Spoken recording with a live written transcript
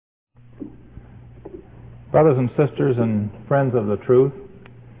Brothers and sisters and friends of the truth,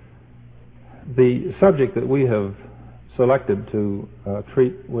 the subject that we have selected to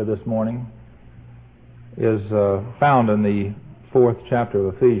treat with this morning is found in the 4th chapter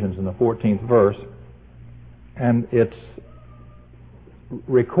of Ephesians in the 14th verse, and its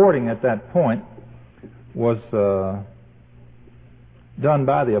recording at that point was done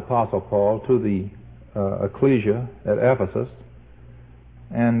by the Apostle Paul to the ecclesia at Ephesus,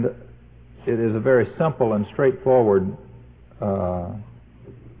 and it is a very simple and straightforward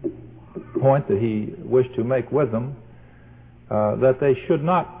point that he wished to make with them, that they should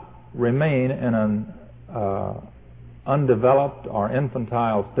not remain in an undeveloped or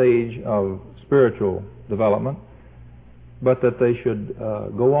infantile stage of spiritual development, but that they should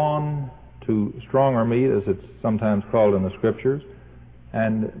go on to stronger meat, as it's sometimes called in the Scriptures,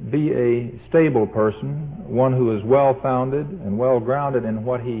 and be a stable person, one who is well-founded and well-grounded in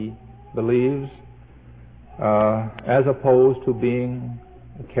what he believes, as opposed to being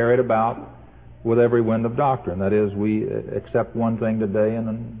carried about with every wind of doctrine. That is, we accept one thing today and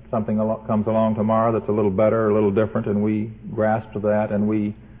then something comes along tomorrow that's a little better or a little different, and we grasp to that and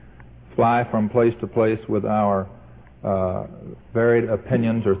we fly from place to place with our varied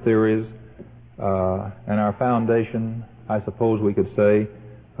opinions or theories, and our foundation, I suppose we could say,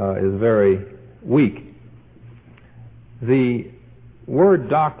 is very weak. The word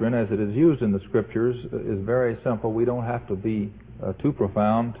doctrine, as it is used in the Scriptures, is very simple. We don't have to be too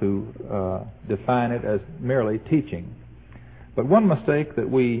profound to define it as merely teaching. But one mistake that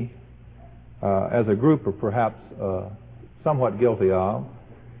we, as a group, are perhaps somewhat guilty of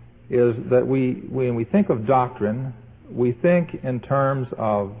is that when we think of doctrine, we think in terms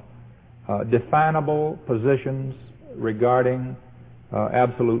of definable positions regarding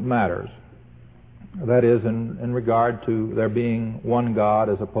absolute matters. That is, in regard to there being one God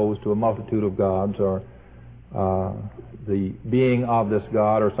as opposed to a multitude of gods, or the being of this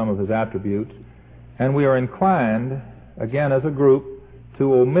God or some of his attributes. And we are inclined, again as a group,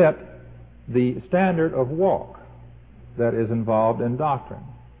 to omit the standard of walk that is involved in doctrine.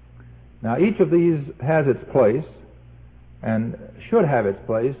 Now, each of these has its place and should have its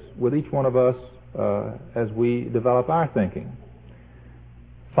place with each one of us as we develop our thinking.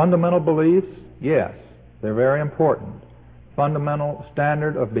 Fundamental beliefs, yes, they're very important. Fundamental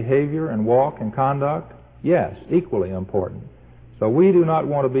standard of behavior and walk and conduct, yes, equally important. So we do not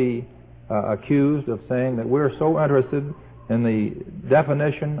want to be accused of saying that we're so interested in the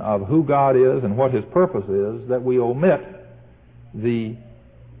definition of who God is and what his purpose is that we omit the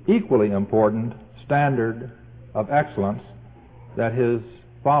equally important standard of excellence that his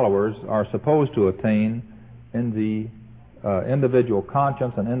followers are supposed to attain in the individual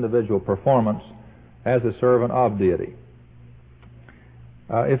conscience and individual performance as a servant of deity.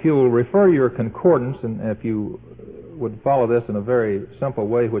 If you will refer to your concordance, and if you would follow this in a very simple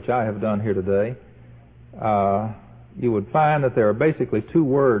way, which I have done here today, you would find that there are basically two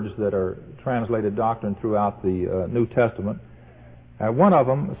words that are translated doctrine throughout the New Testament. One of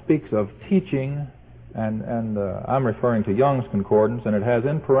them speaks of teaching, and I'm referring to Young's Concordance, and it has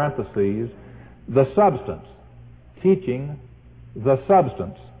in parentheses the substance. Teaching the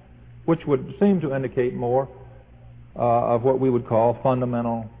substance, which would seem to indicate more of what we would call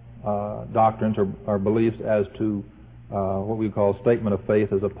fundamental doctrines or beliefs as to what we call statement of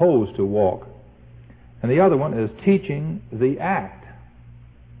faith as opposed to walk. And the other one is teaching the act,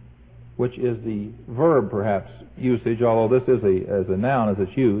 which is the verb perhaps usage, although this is as a noun as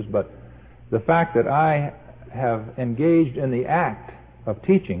it's used, but the fact that I have engaged in the act of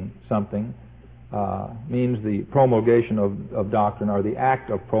teaching something means the promulgation of doctrine, or the act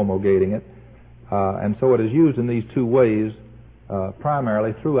of promulgating it. And so it is used in these two ways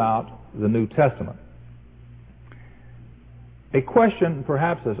primarily throughout the New Testament. A question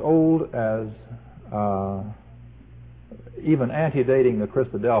perhaps as old as even antedating the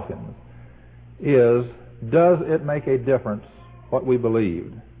Christadelphians is, does it make a difference what we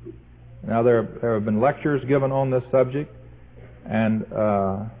believed? Now there have been lectures given on this subject, and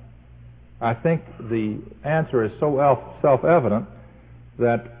I think the answer is so self-evident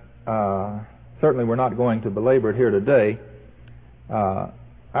that certainly we're not going to belabor it here today.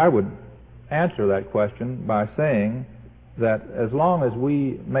 I would answer that question by saying that as long as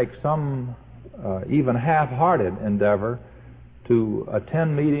we make some even half-hearted endeavor to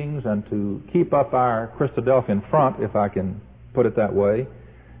attend meetings and to keep up our Christadelphian front, if I can put it that way,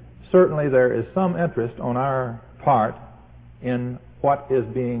 certainly there is some interest on our part in what is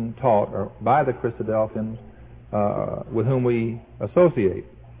being taught or by the Christadelphians with whom we associate.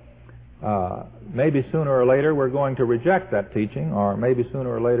 Maybe sooner or later we're going to reject that teaching, or maybe sooner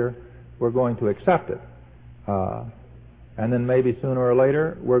or later we're going to accept it. And then maybe sooner or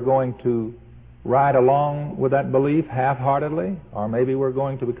later we're going to ride along with that belief half-heartedly, or maybe we're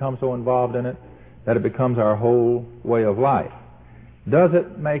going to become so involved in it that it becomes our whole way of life. Does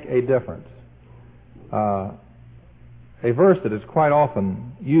it make a difference? A verse that is quite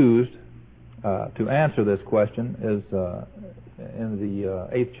often used to answer this question is in the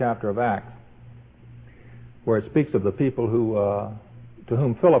 8th chapter of Acts, where it speaks of the people to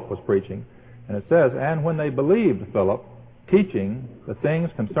whom Philip was preaching. And it says, "And when they believed Philip, teaching the things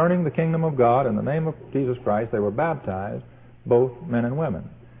concerning the kingdom of God in the name of Jesus Christ, they were baptized, both men and women."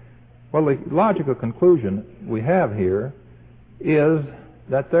 Well, the logical conclusion we have here is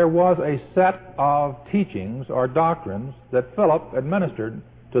that there was a set of teachings or doctrines that Philip administered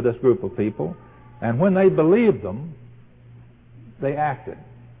to this group of people, and when they believed them, they acted.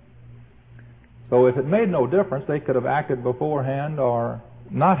 So if it made no difference, they could have acted beforehand or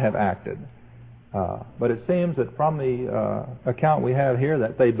not have acted. But it seems that from the account we have here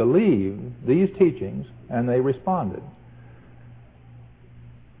that they believed these teachings and they responded.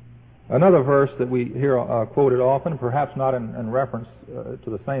 Another verse that we hear quoted often, perhaps not in reference to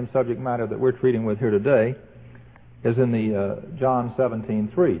the same subject matter that we're treating with here today, is in the John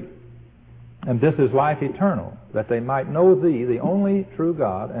 17:3. "And this is life eternal, that they might know Thee, the only true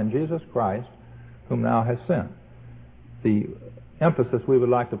God, and Jesus Christ, whom Thou hast sent." The emphasis we would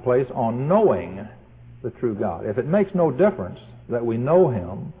like to place on knowing the true God. If it makes no difference that we know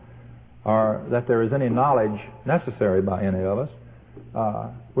Him or that there is any knowledge necessary by any of us,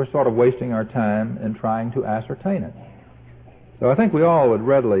 we're sort of wasting our time in trying to ascertain it. So I think we all would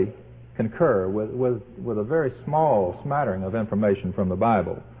readily concur with a very small smattering of information from the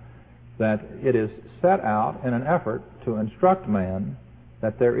Bible that it is set out in an effort to instruct man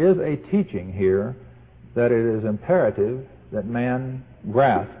that there is a teaching here that it is imperative that man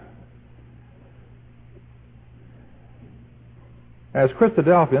grasp. As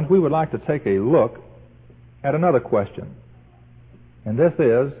Christadelphians, we would like to take a look at another question. And this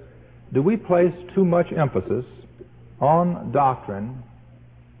is, do we place too much emphasis on doctrine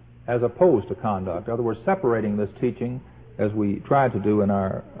as opposed to conduct? In other words, separating this teaching as we tried to do in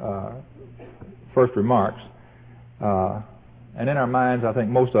our first remarks. And in our minds, I think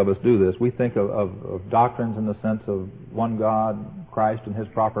most of us do this. We think of doctrines in the sense of one God, Christ in His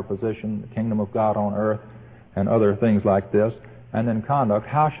proper position, the kingdom of God on earth, and other things like this. And then conduct,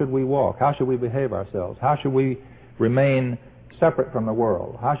 how should we walk? How should we behave ourselves? How should we remain separate from the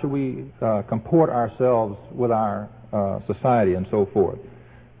world? How should we comport ourselves with our society and so forth?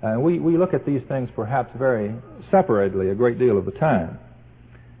 And we look at these things perhaps very separately a great deal of the time.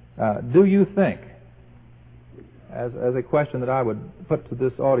 Do you think, as a question that I would put to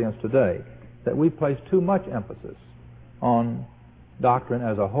this audience today, that we place too much emphasis on doctrine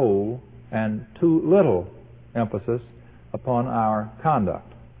as a whole and too little emphasis upon our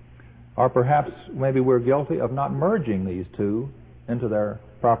conduct? Or perhaps maybe we're guilty of not merging these two into their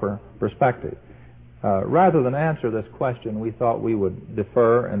proper perspective. Rather than answer this question, we thought we would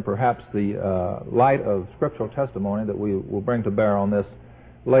defer, and perhaps the light of scriptural testimony that we will bring to bear on this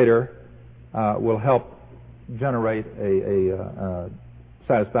later will help generate a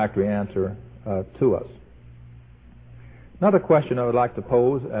satisfactory answer to us. Another question I would like to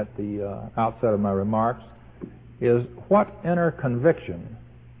pose at the outset of my remarks is, what inner conviction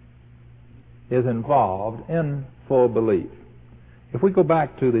is involved in full belief? If we go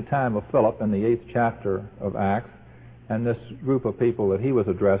back to the time of Philip in the 8th chapter of Acts, and this group of people that he was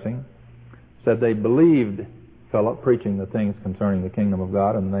addressing said they believed Philip preaching the things concerning the kingdom of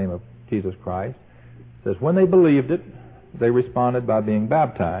God in the name of Jesus Christ. It says when they believed it, they responded by being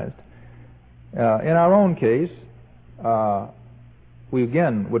baptized. In our own case, we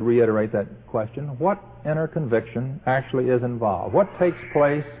again would reiterate that question: what inner conviction actually is involved? What takes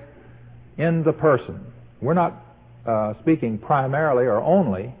place in the person? We're not speaking primarily or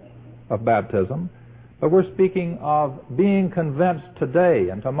only of baptism, but we're speaking of being convinced today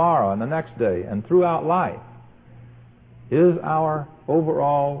and tomorrow and the next day and throughout life. Is our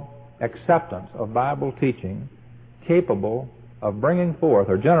overall acceptance of Bible teaching capable of bringing forth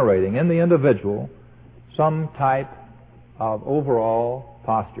or generating in the individual some type of overall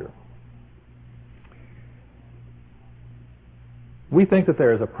posture? We think that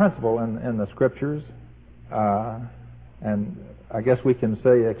there is a principle in the Scriptures, and I guess we can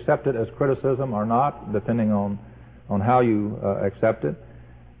say accept it as criticism or not, depending on how you accept it,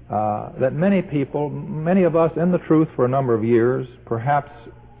 that many people, many of us in the truth for a number of years, perhaps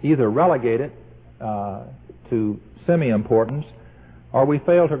either relegate it to semi-importance, or we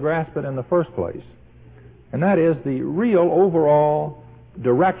fail to grasp it in the first place. And that is the real overall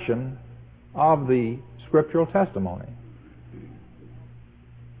direction of the scriptural testimony.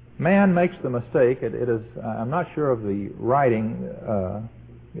 Man makes the mistake, it is, I'm not sure of the writing,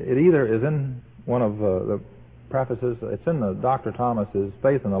 it either is in one of the prefaces, it's in the Dr. Thomas's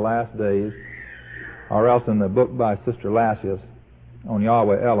Faith in the Last Days, or else in the book by Sister Lassius on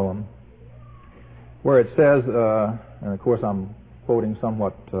Yahweh Elohim, where it says, and of course I'm quoting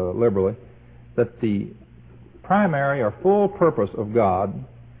somewhat liberally, that the primary or full purpose of God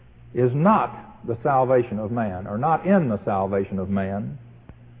is not the salvation of man, or not in the salvation of man,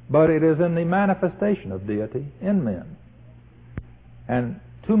 but it is in the manifestation of deity in men. And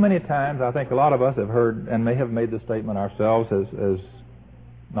too many times, I think a lot of us have heard and may have made the statement ourselves as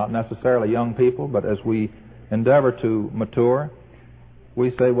not necessarily young people, but as we endeavor to mature,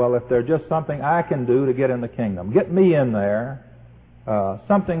 we say, well, if there's just something I can do to get in the kingdom, get me in there,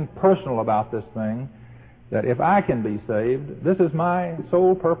 something personal about this thing, that if I can be saved, this is my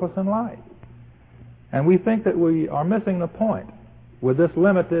sole purpose in life. And we think that we are missing the point with this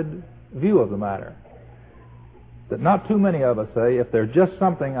limited view of the matter. That not too many of us say, if there's just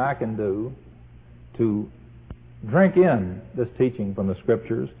something I can do to drink in this teaching from the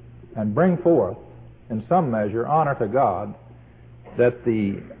Scriptures and bring forth, in some measure, honor to God, that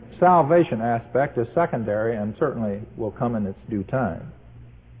the salvation aspect is secondary and certainly will come in its due time.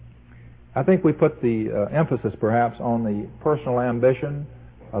 I think we put the emphasis perhaps on the personal ambition,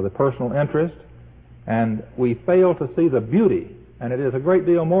 the personal interest, and we fail to see the beauty, and it is a great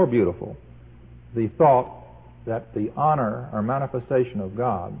deal more beautiful, the thought that the honor or manifestation of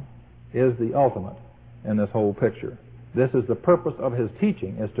God is the ultimate in this whole picture. This is the purpose of his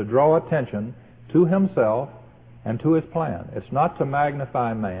teaching, is to draw attention to himself and to his plan. It's not to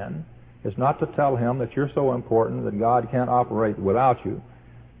magnify man. It's not to tell him that you're so important that God can't operate without you.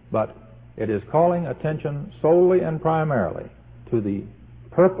 But it is calling attention solely and primarily to the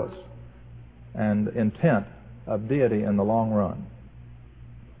purpose and intent of deity in the long run.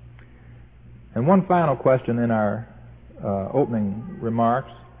 And one final question in our opening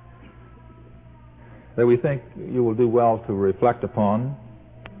remarks that we think you will do well to reflect upon,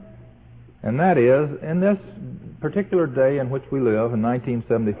 and that is, in this particular day in which we live, in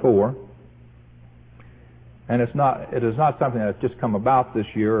 1974, and it is not something that's just come about this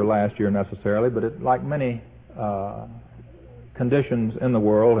year or last year necessarily, but it, like many conditions in the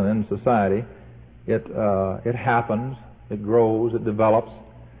world and in society, it happens, it grows, it develops.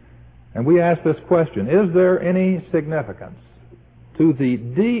 And we ask this question, is there any significance to the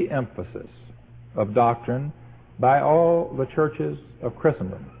de-emphasis of doctrine by all the churches of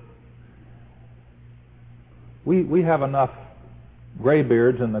Christendom? We have enough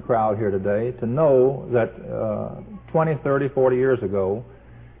graybeards in the crowd here today to know that 20, 30, 40 years ago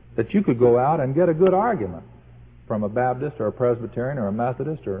that you could go out and get a good argument from a Baptist or a Presbyterian or a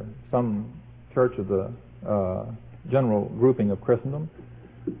Methodist or some church of the general grouping of Christendom,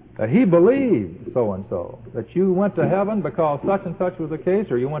 that he believed so-and-so, that you went to heaven because such and such was the case,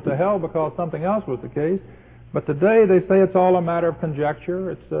 or you went to hell because something else was the case. But today they say it's all a matter of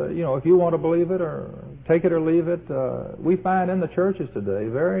conjecture. It's, if you want to believe it or take it or leave it. We find in the churches today,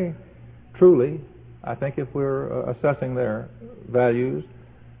 very truly, I think if we're assessing their values,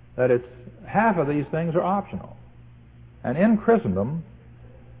 that it's half of these things are optional. And in Christendom,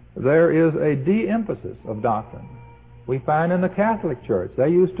 there is a de-emphasis of doctrine. We find in the Catholic Church, they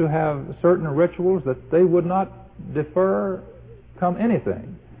used to have certain rituals that they would not defer come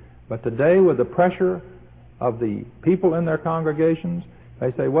anything. But today, with the pressure of the people in their congregations,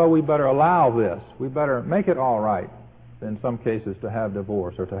 they say, well, we better allow this. We better make it all right, in some cases, to have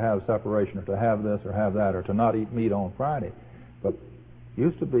divorce or to have separation or to have this or have that or to not eat meat on Friday. But it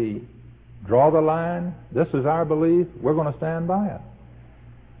used to be, draw the line, this is our belief, we're going to stand by it.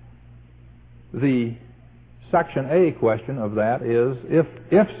 The Section A question of that is,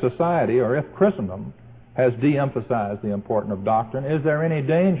 if society or if Christendom has de-emphasized the importance of doctrine, is there any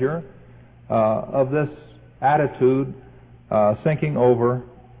danger of this attitude sinking over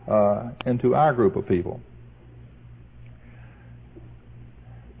into our group of people?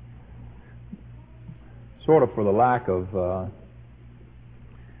 Sort of for the lack of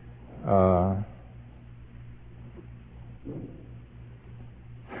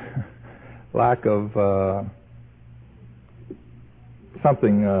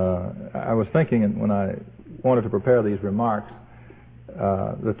something I was thinking when I wanted to prepare these remarks,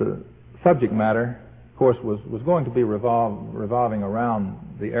 that the subject matter, of course, was going to be revolving around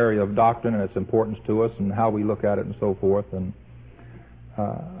the area of doctrine and its importance to us and how we look at it and so forth. And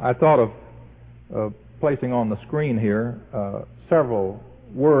I thought of placing on the screen here several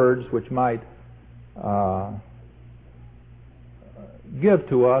words which might give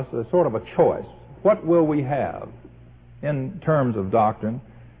to us a sort of a choice what will we have in terms of doctrine?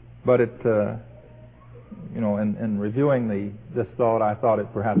 But it, in reviewing this thought, I thought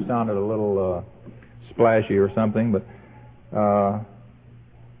it perhaps sounded a little splashy or something. But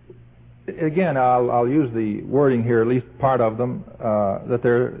again, I'll use the wording here, at least part of them,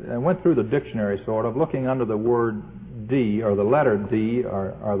 I went through the dictionary sort of, looking under the word D, or the letter D,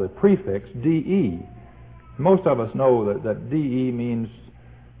 or the prefix DE. Most of us know that DE means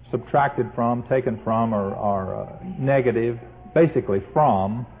subtracted from, taken from, or negative, basically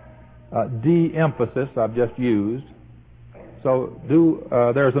from. De-emphasis I've just used. So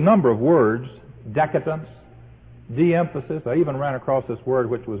there's a number of words, decadence, de-emphasis. I even ran across this word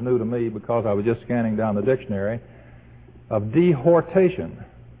which was new to me because I was just scanning down the dictionary, of dehortation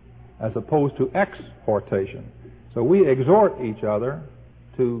as opposed to exhortation. So we exhort each other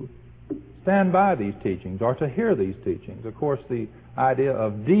to stand by these teachings or to hear these teachings. Of course, the idea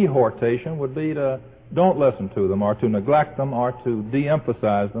of dehortation would be to don't listen to them or to neglect them or to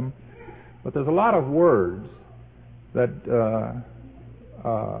de-emphasize them. But there's a lot of words that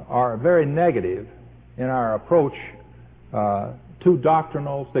are very negative in our approach to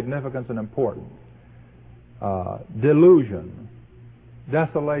doctrinal significance and importance. Delusion,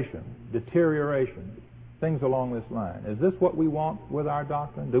 desolation, deterioration, things along this line. Is this what we want with our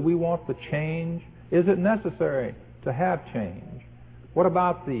doctrine? Do we want the change? Is it necessary to have change? What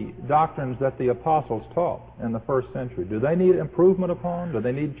about the doctrines that the apostles taught in the first century? Do they need improvement upon? Do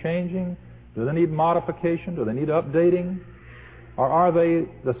they need changing? Do they need modification? Do they need updating? Or are they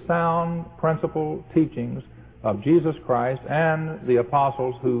the sound principal teachings of Jesus Christ and the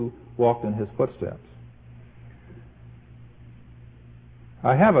apostles who walked in his footsteps?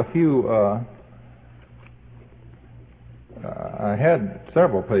 I have a few, I had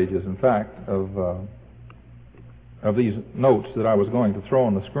several pages, in fact, of these notes that I was going to throw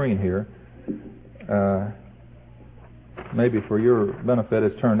on the screen here. Maybe for your benefit,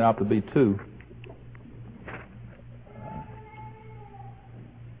 it's turned out to be two.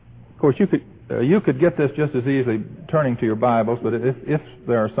 Of course, you could get this just as easily turning to your Bibles, but if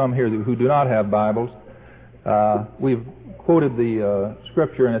there are some here who do not have Bibles, we've quoted the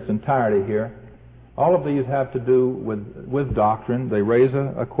Scripture in its entirety here. All of these have to do with doctrine. They raise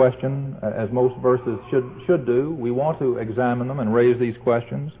a question, as most verses should do. We want to examine them and raise these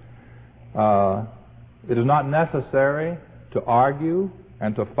questions. It is not necessary to argue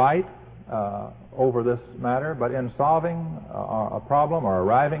and to fight over this matter, but in solving a problem or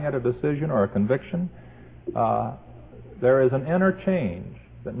arriving at a decision or a conviction, there is an inner change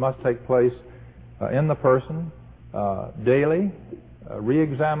that must take place in the person daily, a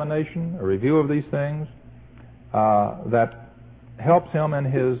re-examination, a review of these things that helps him in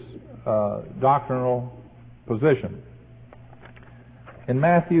his doctrinal position. In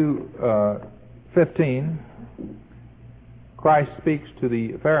Matthew 15, Christ speaks to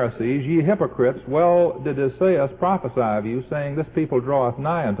the Pharisees, "Ye hypocrites, well did Isaiah prophesy of you, saying, This people draweth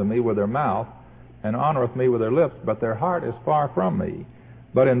nigh unto me with their mouth, and honoreth me with their lips, but their heart is far from me.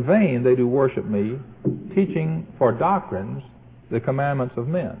 But in vain they do worship me, teaching for doctrines the commandments of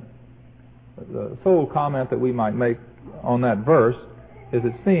men." The sole comment that we might make on that verse is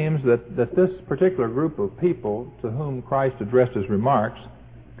it seems that this particular group of people to whom Christ addressed his remarks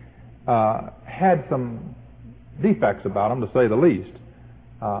had some defects about them, to say the least.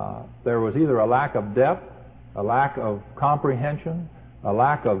 There was either a lack of depth, a lack of comprehension, a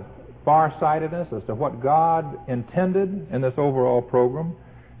lack of farsightedness as to what God intended in this overall program.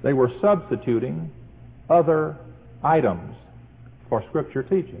 They were substituting other items for Scripture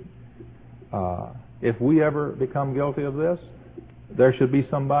teaching. If we ever become guilty of this, there should be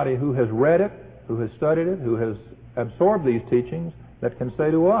somebody who has read it, who has studied it, who has absorbed these teachings, that can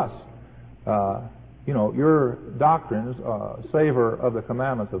say to us, your doctrines savor of the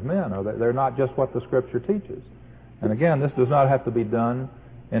commandments of men, or they're not just what the Scripture teaches. And again, this does not have to be done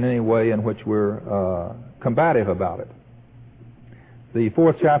in any way in which we're combative about it. The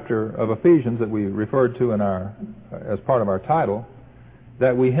 4th chapter of Ephesians that we referred to as part of our title,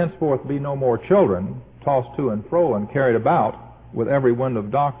 that we henceforth be no more children, tossed to and fro and carried about with every wind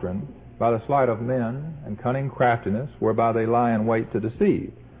of doctrine, by the sleight of men and cunning craftiness, whereby they lie in wait to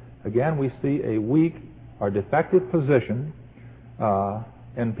deceive. Again, we see a weak or defective position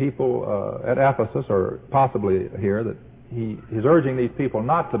in people at Ephesus, or possibly here, that he's urging these people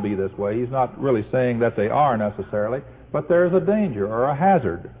not to be this way. He's not really saying that they are necessarily, but there's a danger or a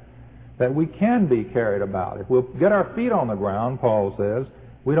hazard that we can be carried about. If we'll get our feet on the ground, Paul says,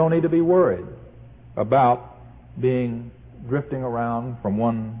 we don't need to be worried about being drifting around from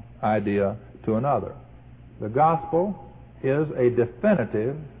one idea to another. The gospel is a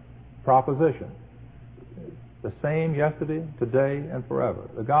definitive proposition. the same yesterday, today, and forever.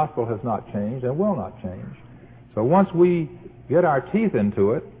 The gospel has not changed and will not change. So once we get our teeth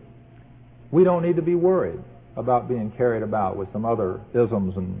into it, we don't need to be worried about being carried about with some other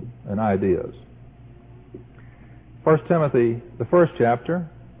isms and ideas. 1 Timothy, the first chapter,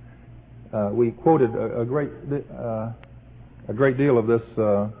 we quoted a great deal of this,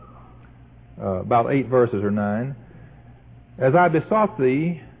 about 8 verses or 9. As I besought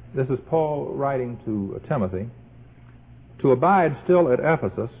thee, this is Paul writing to Timothy, to abide still at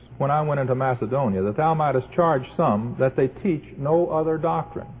Ephesus when I went into Macedonia, that thou mightest charge some that they teach no other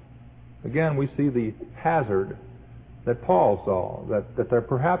doctrine. Again, we see the hazard that Paul saw, that there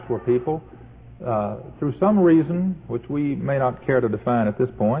perhaps were people, through some reason, which we may not care to define at this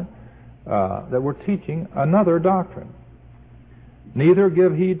point, that were teaching another doctrine. Neither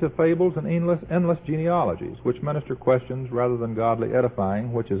give heed to fables and endless genealogies, which minister questions rather than godly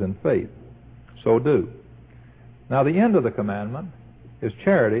edifying, which is in faith. So do. Now the end of the commandment is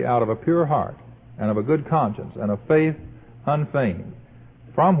charity out of a pure heart, and of a good conscience, and of faith unfeigned,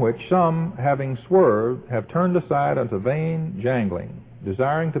 from which some, having swerved, have turned aside unto vain jangling,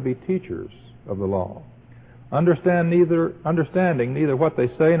 desiring to be teachers of the law, understanding neither what they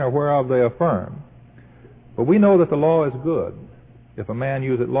say nor whereof they affirm. But we know that the law is good, if a man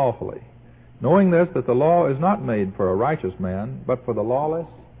use it lawfully, knowing this, that the law is not made for a righteous man, but for the lawless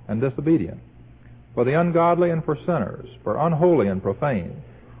and disobedient, for the ungodly and for sinners, for unholy and profane,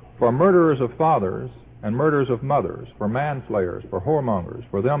 for murderers of fathers and murderers of mothers, for manslayers, for whoremongers,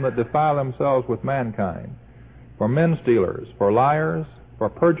 for them that defile themselves with mankind, for men stealers, for liars, for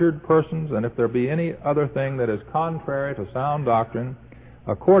perjured persons, and if there be any other thing that is contrary to sound doctrine,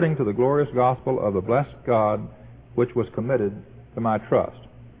 according to the glorious gospel of the blessed God, which was committed to my trust.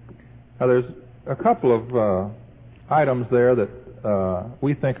 Now there's a couple of items there that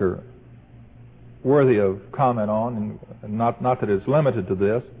we think are worthy of comment on, and not that it's limited to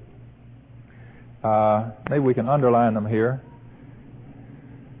this. Maybe we can underline them here.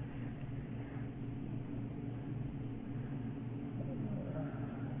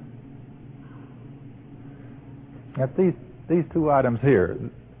 At these two items here,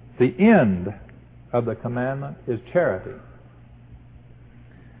 the end of the commandment is charity.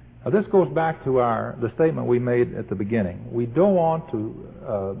 Now this goes back to the statement we made at the beginning. We don't want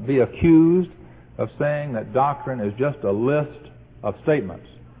to be accused of saying that doctrine is just a list of statements.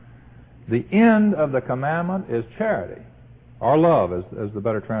 The end of the commandment is charity, or love, as the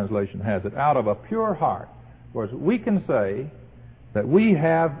better translation has it, out of a pure heart. Whereas we can say that we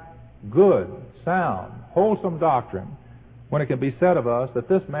have good, sound, wholesome doctrine when it can be said of us that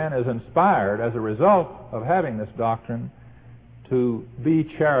this man is inspired as a result of having this doctrine to be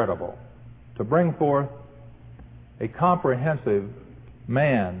charitable, to bring forth a comprehensive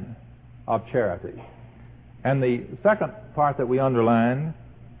man of charity. And the second part that we underline,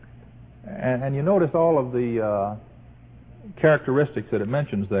 and you notice all of the characteristics that it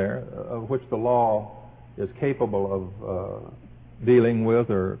mentions there, of which the law is capable of dealing with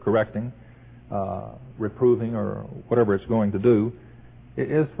or correcting, reproving, or whatever it's going to do,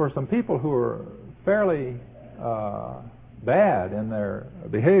 is for some people who are fairly bad in their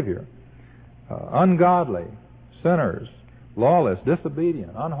behavior, ungodly, sinners, lawless,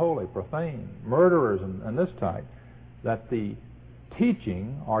 disobedient, unholy, profane, murderers, and this type, that the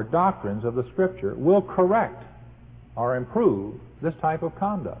teaching or doctrines of the Scripture will correct or improve this type of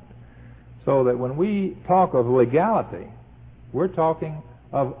conduct. So that when we talk of legality, we're talking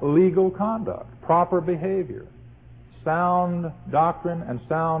of legal conduct, proper behavior, sound doctrine and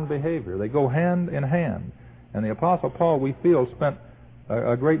sound behavior. They go hand in hand. And the Apostle Paul, we feel, spent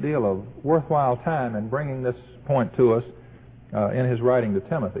a great deal of worthwhile time in bringing this point to us in his writing to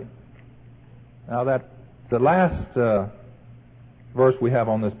Timothy. Now the last verse we have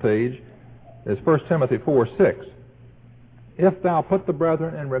on this page is 1 Timothy 4:6. If thou put the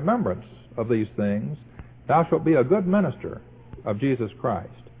brethren in remembrance of these things, thou shalt be a good minister of Jesus Christ,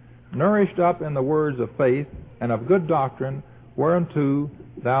 nourished up in the words of faith and of good doctrine, whereunto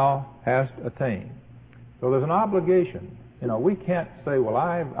thou hast attained. So there's an obligation. You know, we can't say, well,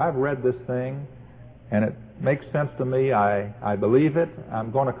 I've read this thing and it makes sense to me, I believe it,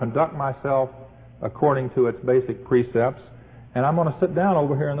 I'm going to conduct myself according to its basic precepts, and I'm going to sit down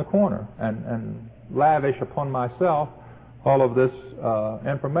over here in the corner and lavish upon myself all of this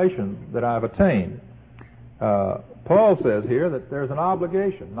information that I've attained. Paul says here that there's an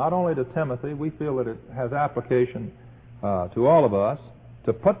obligation, not only to Timothy, we feel that it has application to all of us,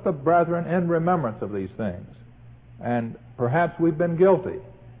 to put the brethren in remembrance of these things. And perhaps we've been guilty,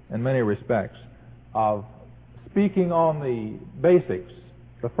 in many respects, of speaking on the basics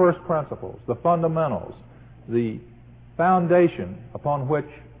the first principles, the fundamentals, the foundation upon which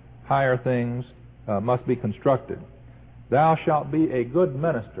higher things must be constructed. Thou shalt be a good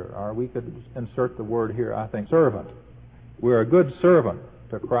minister, or we could insert the word here, I think, servant. We're a good servant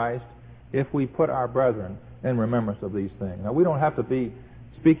to Christ if we put our brethren in remembrance of these things. Now, we don't have to be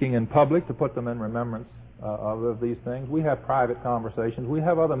speaking in public to put them in remembrance of these things. We have private conversations. We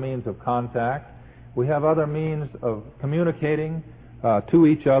have other means of contact. We have other means of communicating to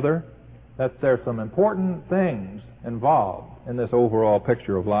each other. That there's some important things involved in this overall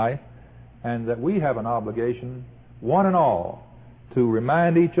picture of life, and that we have an obligation, one and all, to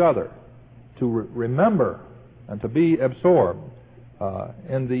remind each other, to remember, and to be absorbed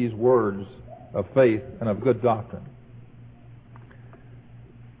in these words of faith and of good doctrine.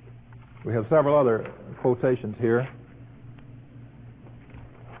 We have several other quotations here.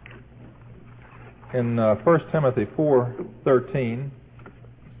 In 1 Timothy 4:13,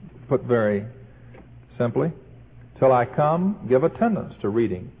 put very simply, till I come, give attendance to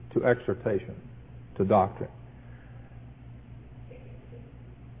reading, to exhortation, to doctrine.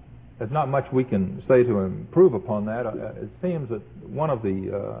 There's not much we can say to improve upon that. It seems that one of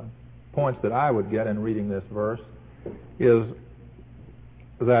the points that I would get in reading this verse is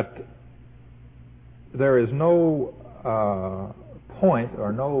that there is no point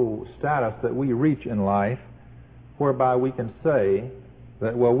or no status that we reach in life whereby we can say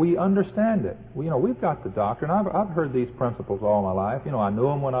that, well, we understand it. We've got the doctrine. I've heard these principles all my life. I knew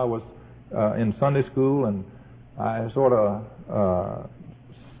them when I was in Sunday school, and I sort of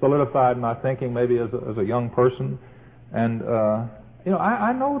solidified my thinking maybe as a young person. And,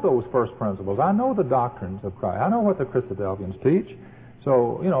 I know those first principles. I know the doctrines of Christ. I know what the Christadelphians teach.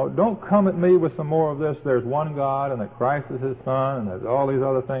 So, don't come at me with some more of this, there's one God and that Christ is His Son and there's all these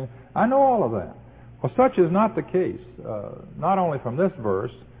other things. I know all of that. Well, such is not the case, not only from this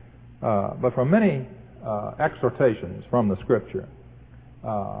verse, but from many exhortations from the Scripture.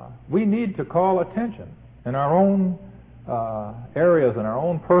 We need to call attention in our own areas, in our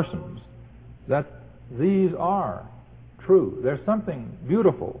own persons, that these are true. There's something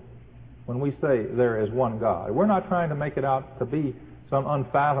beautiful when we say there is one God. We're not trying to make it out to be some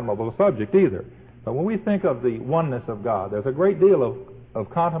unfathomable subject either. But when we think of the oneness of God, there's a great deal of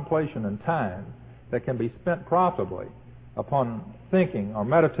contemplation and time that can be spent profitably upon thinking or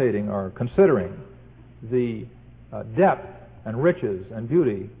meditating or considering the depth and riches and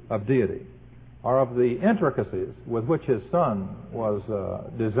beauty of deity, or of the intricacies with which His Son was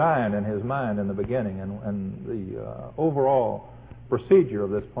designed in His mind in the beginning, and the overall procedure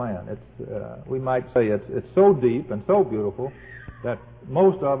of this plan. We might say it's so deep and so beautiful that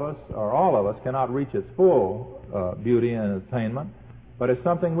most of us, or all of us, cannot reach its full beauty and attainment, but it's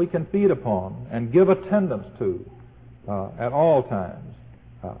something we can feed upon and give attendance to at all times.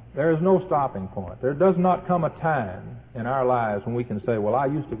 There is no stopping point. There does not come a time in our lives when we can say, well, I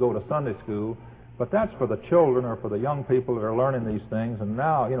used to go to Sunday school, but that's for the children or for the young people that are learning these things, and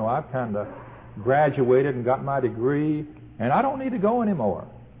now, I've kind of graduated and got my degree, and I don't need to go anymore.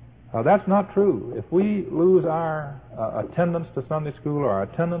 That's not true. If we lose our attendance to Sunday school, or our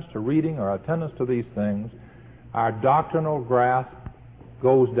attendance to reading, or our attendance to these things, our doctrinal grasp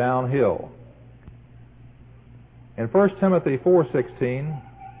goes downhill. In 1 Timothy 4:16,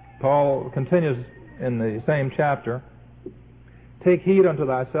 Paul continues in the same chapter, take heed unto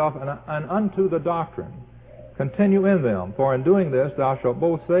thyself and unto the doctrine. Continue in them, for in doing this thou shalt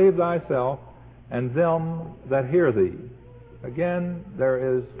both save thyself and them that hear thee. Again,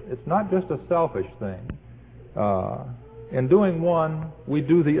 it's not just a selfish thing. In doing one, we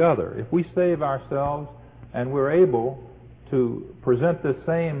do the other. If we save ourselves and we're able to present this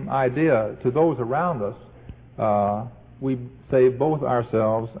same idea to those around us, we save both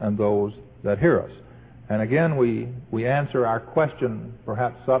ourselves and those that hear us. And again, we answer our question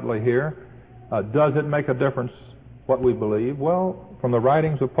perhaps subtly here. Does it make a difference what we believe? Well, from the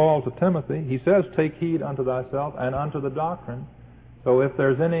writings of Paul to Timothy, he says, take heed unto thyself and unto the doctrine. So if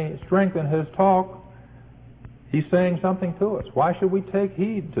there's any strength in his talk, he's saying something to us. Why should we take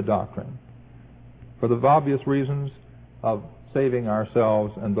heed to doctrine? For the obvious reasons of saving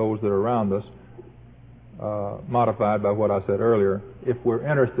ourselves and those that are around us, modified by what I said earlier, if we're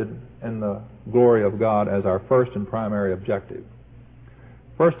interested in the glory of God as our first and primary objective.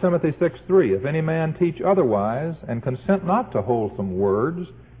 1 Timothy 6:3, if any man teach otherwise, and consent not to wholesome words,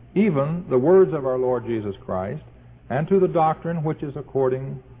 even the words of our Lord Jesus Christ, and to the doctrine which is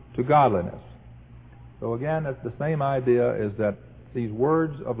according to godliness. So again, it's the same idea, is that these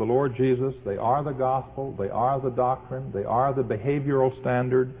words of the Lord Jesus, they are the gospel, they are the doctrine, they are the behavioral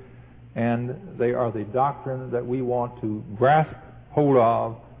standard, and they are the doctrine that we want to grasp hold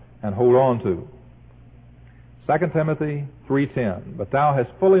of and hold on to. 2 Timothy 3:10, but thou hast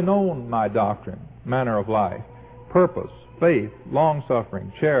fully known my doctrine, manner of life, purpose, faith,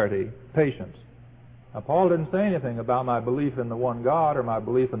 long-suffering, charity, patience. Now, Paul didn't say anything about my belief in the one God or my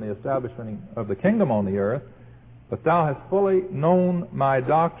belief in the establishment of the kingdom on the earth, but thou hast fully known my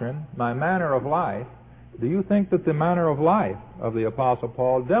doctrine, my manner of life. Do you think that the manner of life of the Apostle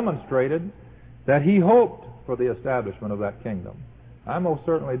Paul demonstrated that he hoped for the establishment of that kingdom? I most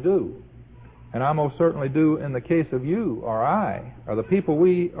certainly do. And I most certainly do in the case of you or I or the people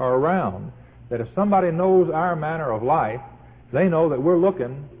we are around, that if somebody knows our manner of life, they know that we're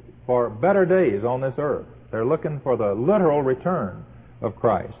looking for better days on this earth. They're looking for the literal return of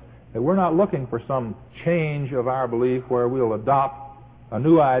Christ. That we're not looking for some change of our belief where we'll adopt a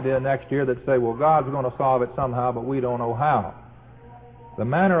new idea next year that say, well, God's going to solve it somehow, but we don't know how. The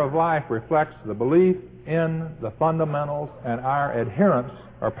manner of life reflects the belief in the fundamentals and our adherence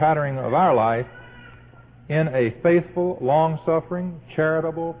or patterning of our life in a faithful, long-suffering,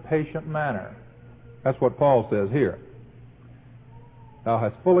 charitable, patient manner. That's what Paul says here. Thou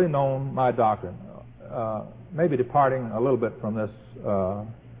hast fully known my doctrine. Maybe departing a little bit from this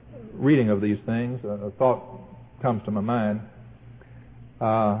reading of these things, a thought comes to my mind.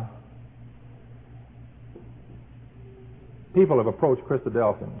 People have approached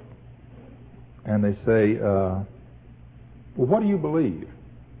Christadelphians and they say, well, what do you believe?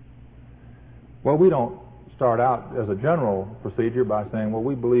 Well, we don't start out as a general procedure by saying, well,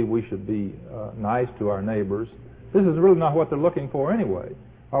 we believe we should be nice to our neighbors. This is really not what they're looking for anyway.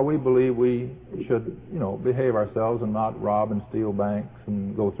 Or we believe we should, behave ourselves and not rob and steal banks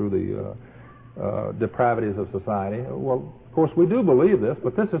and go through the depravities of society. Well, of course, we do believe this,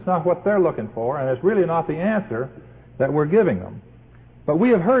 but this is not what they're looking for, and it's really not the answer that we're giving them. But we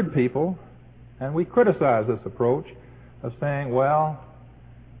have heard people, and we criticize this approach of saying, well,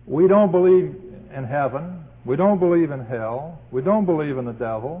 we don't believe in heaven, we don't believe in hell, we don't believe in the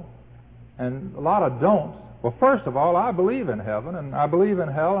devil, and a lot of don'ts. Well, first of all, I believe in heaven, and I believe in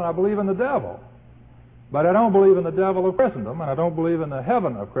hell, and I believe in the devil. But I don't believe in the devil of Christendom, and I don't believe in the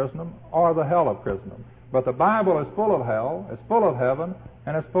heaven of Christendom or the hell of Christendom. But the Bible is full of hell, it's full of heaven,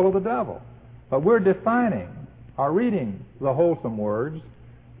 and it's full of the devil. But we're defining or reading the wholesome words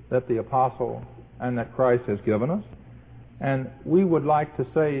that the apostle and that Christ has given us. And we would like to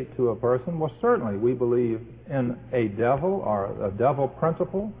say to a person, well, certainly we believe in a devil or a devil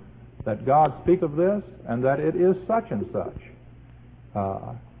principle, that God speaks of this, and that it is such and such.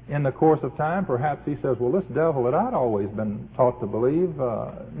 In the course of time, perhaps he says, well, this devil that I'd always been taught to believe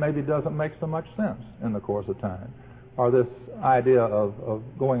maybe doesn't make so much sense in the course of time. Or this idea of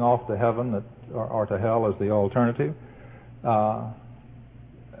going off to heaven or to hell as the alternative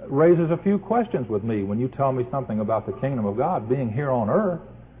raises a few questions with me when you tell me something about the kingdom of God being here on earth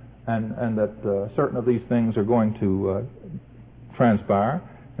and that certain of these things are going to transpire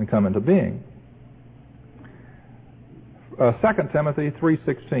and come into being. 2 Timothy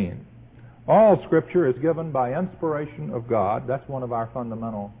 3:16. All Scripture is given by inspiration of God. That's one of our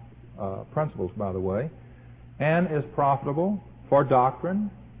fundamental principles, by the way, and is profitable for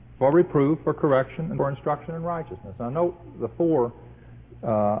doctrine, for reproof, for correction, and for instruction in righteousness. Now note the four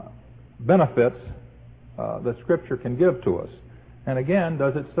benefits that Scripture can give to us. And again,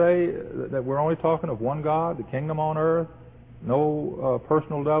 does it say that we're only talking of one God, the kingdom on earth, no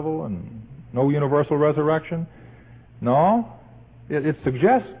personal devil, and no universal resurrection? No. It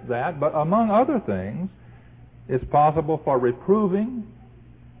suggests that, but among other things, it's possible for reproving.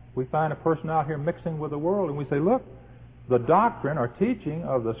 We find a person out here mixing with the world, and we say, look, the doctrine or teaching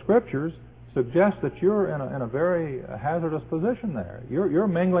of the Scriptures suggests that you're in a very hazardous position there. You're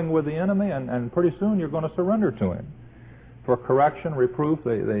mingling with the enemy, and pretty soon you're going to surrender to him. For correction, reproof,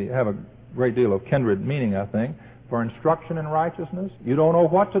 they have a great deal of kindred meaning, I think. For instruction in righteousness, you don't know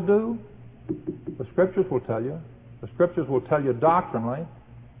what to do, the Scriptures will tell you. The Scriptures will tell you doctrinally,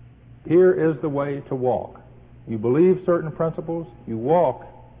 here is the way to walk. You believe certain principles, you walk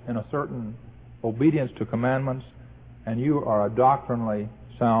in a certain obedience to commandments, and you are a doctrinally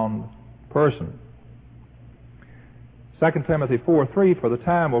sound person. 2 Timothy 4:3, for the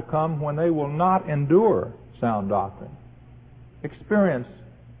time will come when they will not endure sound doctrine. Experience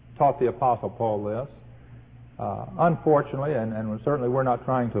taught the Apostle Paul this. Unfortunately, and certainly we're not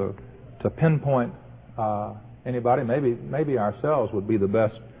trying to pinpoint anybody, maybe ourselves would be the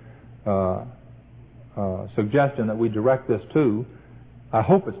best suggestion that we direct this to. I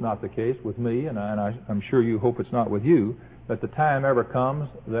hope it's not the case with me, and I'm sure you hope it's not with you, that the time ever comes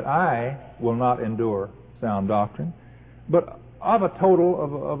that I will not endure sound doctrine. But of a total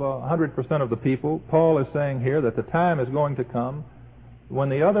of 100% of the people, Paul is saying here that the time is going to come when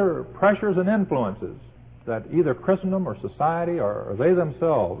the other pressures and influences that either Christendom or society or they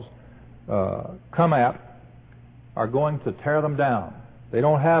themselves come at are going to tear them down. They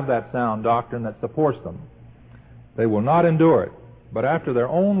don't have that sound doctrine that supports them. They will not endure it, but after their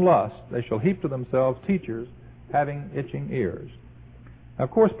own lust they shall heap to themselves teachers having itching ears. Now,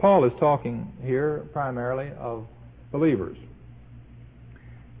 of course, Paul is talking here primarily of believers.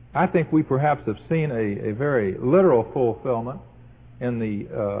 I think we perhaps have seen a very literal fulfillment in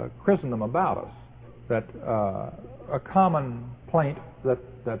the Christendom about us. That a common plaint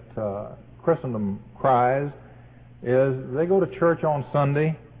that Christendom cries is they go to church on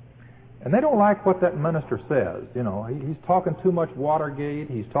Sunday and they don't like what that minister says. You know, he's talking too much Watergate,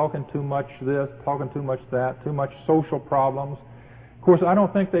 he's talking too much this, talking too much that, too much social problems. Of course, I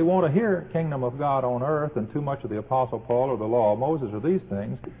don't think they want to hear kingdom of God on earth and too much of the Apostle Paul or the law of Moses or these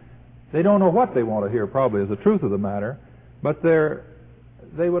things. They don't know what they want to hear, probably, is the truth of the matter. But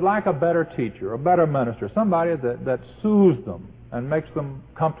they would like a better teacher, a better minister, somebody that soothes them and makes them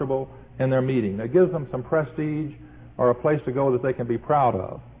comfortable in their meeting, that gives them some prestige or a place to go that they can be proud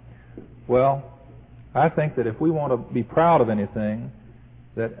of. Well, I think that if we want to be proud of anything,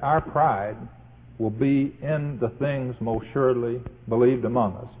 that our pride will be in the things most surely believed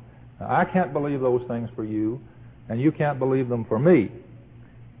among us. Now, I can't believe those things for you, and you can't believe them for me.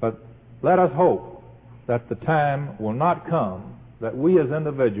 But let us hope that the time will not come that we as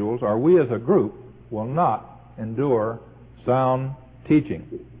individuals or we as a group will not endure sound teaching.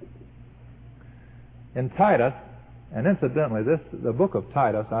 In Titus, and incidentally, the book of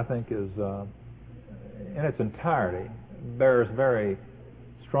Titus, I think, is in its entirety bears very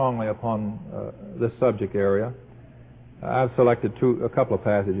strongly upon this subject area. I've selected a couple of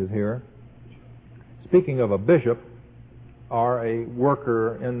passages here. Speaking of a bishop or a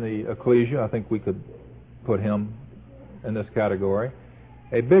worker in the ecclesia, I think we could put him in this category.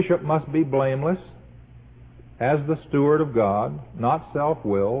 A bishop must be blameless as the steward of God, not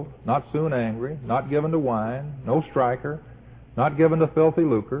self-willed, not soon angry, not given to wine, no striker, not given to filthy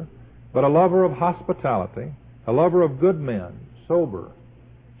lucre, but a lover of hospitality, a lover of good men, sober,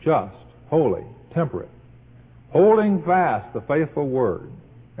 just, holy, temperate, holding fast the faithful word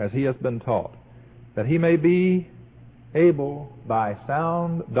as he has been taught, that he may be able by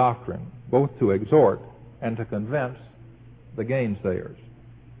sound doctrine both to exhort and to convince the gainsayers.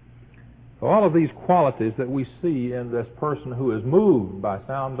 So all of these qualities that we see in this person who is moved by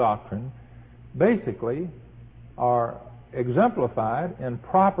sound doctrine basically are exemplified in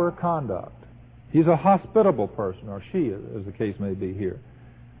proper conduct. He's a hospitable person, or she is, as the case may be here.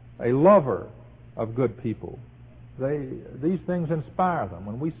 A lover of good people. These things inspire them.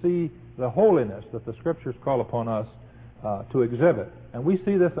 When we see the holiness that the Scriptures call upon us to exhibit, and we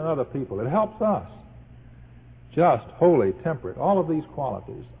see this in other people, it helps us. Just, holy, temperate, all of these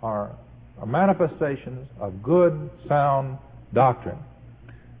qualities are manifestations of good, sound doctrine.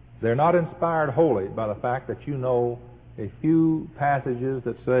 They're not inspired wholly by the fact that you know a few passages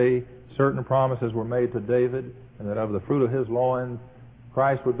that say certain promises were made to David and that of the fruit of his loins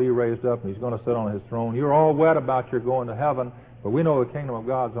Christ would be raised up and he's going to sit on his throne. You're all wet about your going to heaven, but we know the kingdom of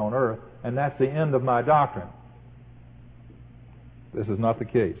God's on earth, and that's the end of my doctrine. This is not the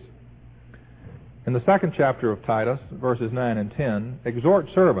case. In the second chapter of Titus, verses 9 and 10, exhort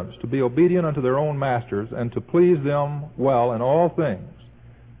servants to be obedient unto their own masters and to please them well in all things.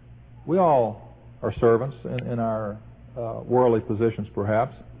 We all are servants in our worldly positions,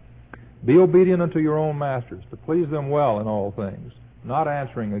 perhaps. Be obedient unto your own masters, to please them well in all things, not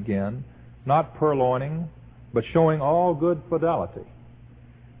answering again, not purloining, but showing all good fidelity,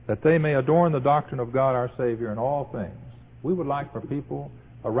 that they may adorn the doctrine of God our Savior in all things. We would like for people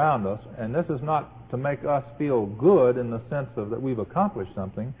around us, and this is not to make us feel good in the sense of that we've accomplished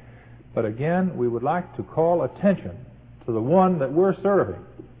something, but again, we would like to call attention to the one that we're serving,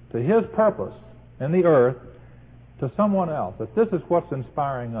 to his purpose in the earth, to someone else, that this is what's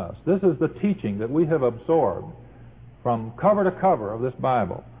inspiring us. This is the teaching that we have absorbed from cover to cover of this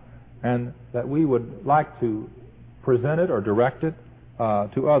Bible, and that we would like to present it or direct it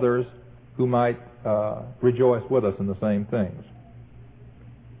to others who might rejoice with us in the same things.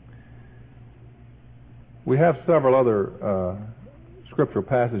 We have several other scriptural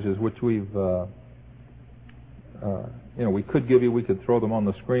passages which we've, we could give you. We could throw them on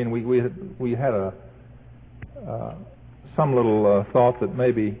the screen. We had some little thought that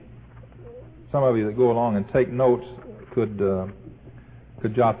maybe some of you that go along and take notes could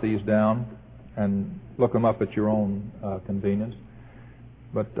jot these down and look them up at your own convenience.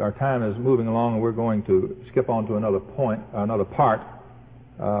 But our time is moving along, and we're going to skip on to another part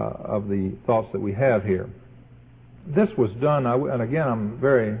of the thoughts that we have here. this was done, and again, I'm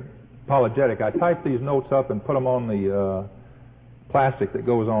very apologetic. I typed these notes up and put them on the plastic that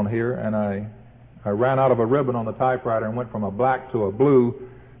goes on here, and I ran out of a ribbon on the typewriter and went from a black to a blue,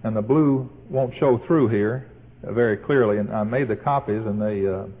 and the blue won't show through here very clearly, and I made the copies, and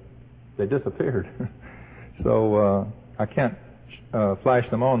they disappeared. So I can't flash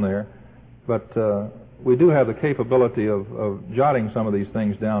them on there, but we do have the capability of jotting some of these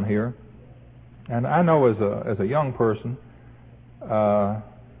things down here. And I know as a young person,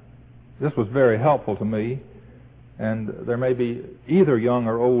 this was very helpful to me, and there may be either young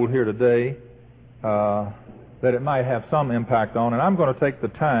or old here today that it might have some impact on, and I'm going to take the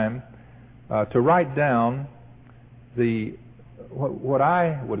time to write down what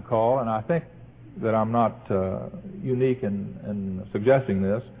I would call, and I think that I'm not unique in suggesting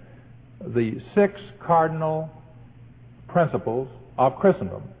this, the 6 cardinal principles of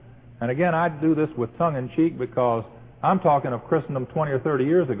Christendom. And again, I do this with tongue-in-cheek because I'm talking of Christendom 20 or 30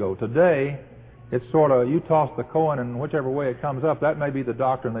 years ago. Today, it's sort of, you toss the coin and whichever way it comes up, that may be the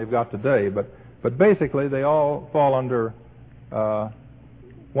doctrine they've got today. But basically, they all fall under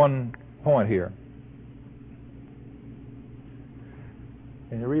one point here.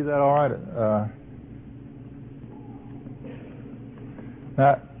 Can you read that all right?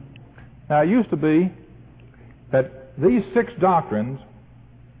 Now, it used to be that these 6 doctrines,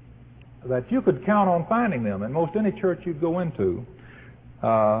 that you could count on finding them in most any church you'd go into.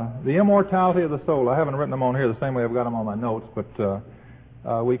 The immortality of the soul, I haven't written them on here the same way I've got them on my notes,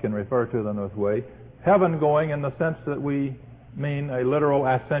 but we can refer to them this way. Heaven going in the sense that we mean a literal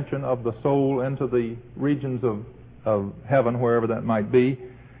ascension of the soul into the regions of heaven, wherever that might be,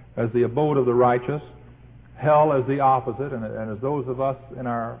 as the abode of the righteous. Hell as the opposite, and as those of us in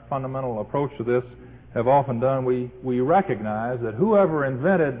our fundamental approach to this have often done, we recognize that whoever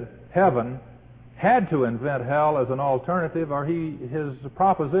invented heaven had to invent hell as an alternative, or his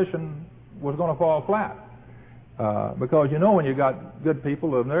proposition was going to fall flat. Because when you got good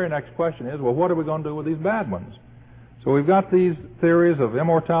people, the very next question is, well, what are we going to do with these bad ones? So we've got these theories of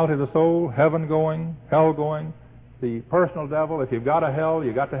immortality of the soul, heaven going, hell going, the personal devil. If you've got a hell,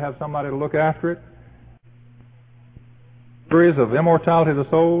 you've got to have somebody to look after it. Theories of immortality of the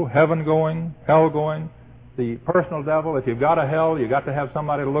soul, heaven going, hell going, the personal devil. If you've got a hell, you've got to have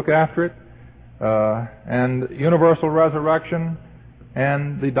somebody to look after it. And universal resurrection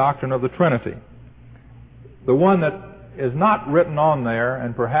and the doctrine of the Trinity. The one that is not written on there,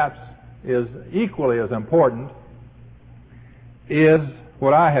 and perhaps is equally as important, is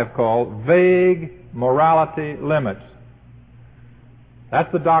what I have called vague morality limits. That's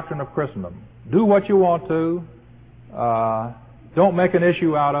the doctrine of Christendom. Do what you want to. Don't make an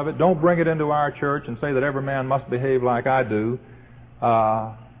issue out of it. Don't bring it into our church and say that every man must behave like I do.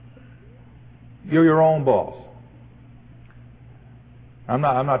 You're your own boss. I'm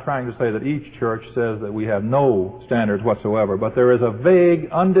not trying to say that each church says that we have no standards whatsoever, but there is a vague,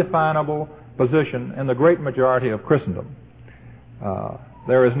 undefinable position in the great majority of Christendom.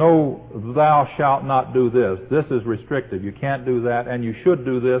 There is no, thou shalt not do this. This is restrictive. You can't do that, and you should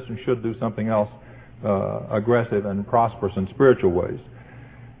do this and should do something else aggressive and prosperous in spiritual ways.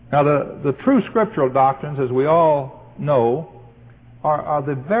 Now, the true scriptural doctrines, as we all know, are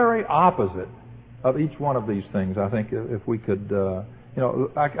the very opposite of each one of these things. I think if we could,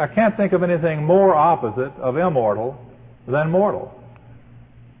 I can't think of anything more opposite of immortal than mortal.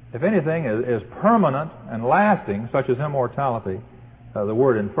 If anything is permanent and lasting, such as immortality, the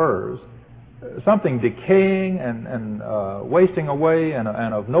word infers, something decaying and wasting away and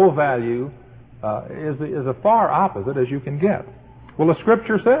of no value is a far opposite as you can get. Well, the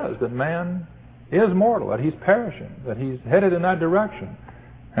Scripture says that man is mortal, that he's perishing, that he's headed in that direction,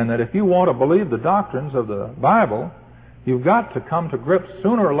 and that if you want to believe the doctrines of the Bible, you've got to come to grips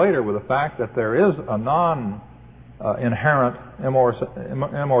sooner or later with the fact that there is a non-inherent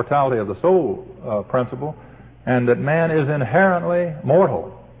immortality of the soul principle, and that man is inherently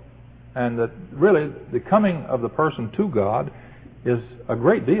mortal, and that really the coming of the person to God is a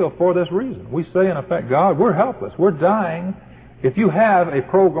great deal for this reason. We say, in effect, God, we're helpless, we're dying. If you have a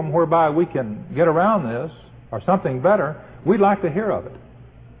program whereby we can get around this, or something better, we'd like to hear of it.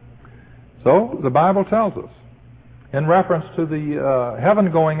 So, the Bible tells us. In reference to the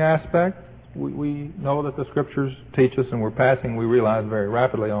heaven-going aspect, we know that the Scriptures teach us, and we realize very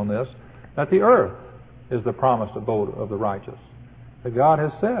rapidly on this, that the earth is the promised abode of the righteous. That God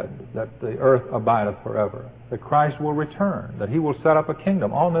has said that the earth abideth forever, that Christ will return, that He will set up a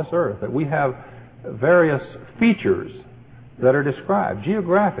kingdom on this earth, that we have various features that are described,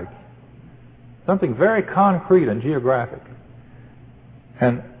 geographic, something very concrete and geographic,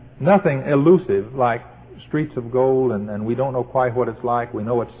 and nothing elusive like streets of gold, and we don't know quite what it's like. We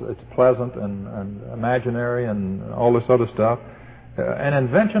know it's pleasant and imaginary and all this other stuff. An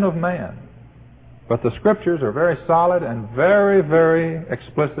invention of man. But the Scriptures are very solid and very, very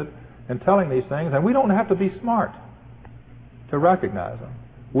explicit in telling these things, and we don't have to be smart to recognize them.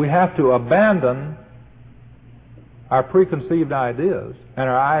 We have to abandon our preconceived ideas and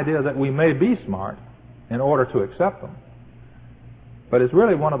our idea that we may be smart in order to accept them. But it's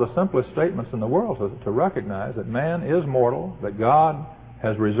really one of the simplest statements in the world to recognize that man is mortal, that God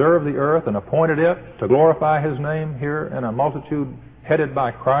has reserved the earth and appointed it to glorify His name here in a multitude headed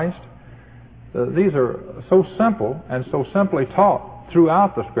by Christ. These are so simple and so simply taught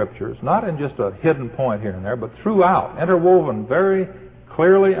throughout the Scriptures, not in just a hidden point here and there, but throughout, interwoven very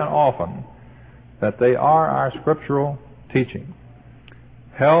clearly and often, that they are our scriptural teaching.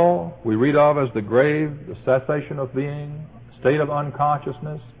 Hell, we read of as the grave, the cessation of being, state of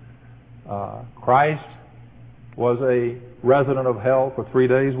unconsciousness. Christ was a resident of hell for 3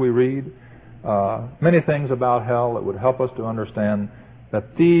 days, we read. Many things about hell that would help us to understand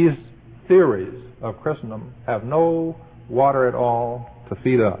that these theories of Christendom have no water at all to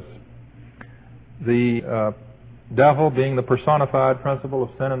feed us. The devil being the personified principle of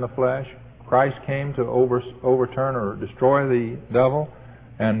sin in the flesh, Christ came to overturn or destroy the devil,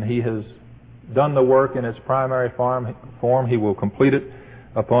 and He has done the work in its primary form. He will complete it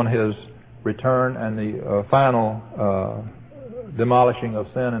upon His return and the final demolishing of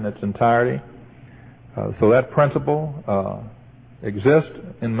sin in its entirety. So that principle exists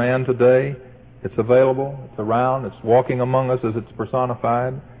in man today. It's available, it's around, it's walking among us as it's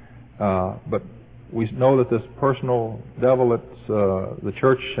personified. But we know that this personal devil that the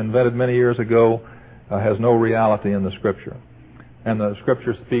church invented many years ago has no reality in the Scripture. And the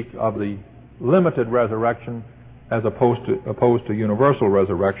Scriptures speak of the limited resurrection as opposed to universal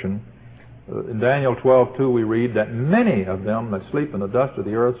resurrection. In Daniel 12:2 we read that many of them that sleep in the dust of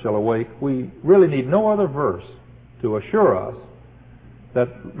the earth shall awake. We really need no other verse to assure us that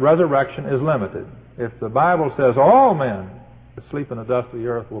resurrection is limited. If the Bible says all men that sleep in the dust of the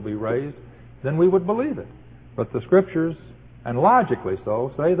earth will be raised, then we would believe it. But the Scriptures, and logically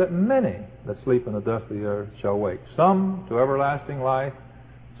so, say that many that sleep in the dust of the earth shall wake. Some to everlasting life,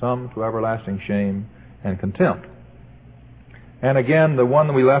 some to everlasting shame and contempt. And again, the one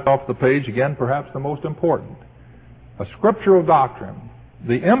that we left off the page, again, perhaps the most important. A scriptural doctrine,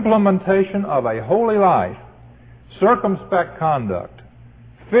 the implementation of a holy life, circumspect conduct,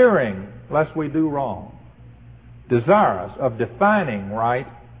 fearing lest we do wrong, desirous of defining right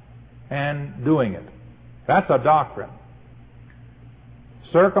and doing it. That's a doctrine.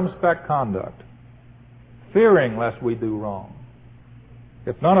 Circumspect conduct, fearing lest we do wrong.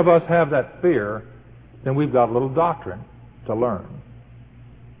 If none of us have that fear, then we've got a little doctrine to learn.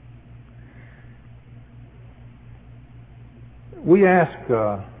 We ask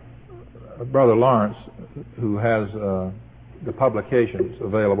Brother Lawrence, who has the publications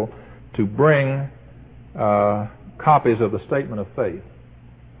available, to bring copies of the Statement of Faith.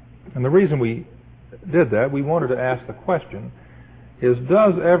 And the reason we did that, we wanted to ask the question, is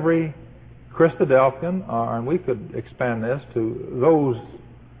does every Christadelphian, and we could expand this to those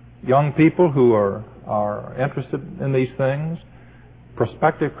young people who are interested in these things,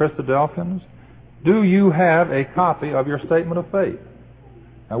 prospective Christadelphians, do you have a copy of your Statement of Faith?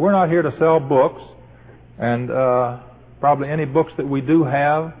 Now, we're not here to sell books, and probably any books that we do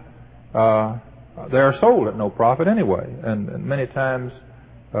have, they are sold at no profit anyway. And many times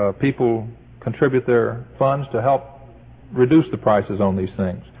people contribute their funds to help reduce the prices on these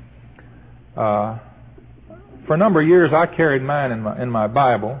things. For a number of years, I carried mine in my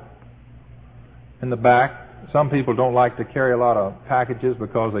Bible in the back. Some people don't like to carry a lot of packages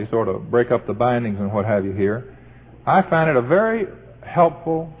because they sort of break up the bindings and what have you here. I find it a very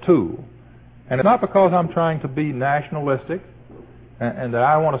helpful tool. And it's not because I'm trying to be nationalistic and that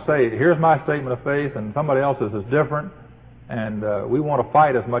I want to say, here's my statement of faith and somebody else's is different, and we want to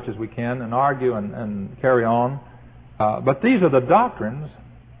fight as much as we can and argue and carry on. But these are the doctrines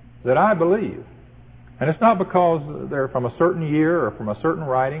that I believe. And it's not because they're from a certain year or from a certain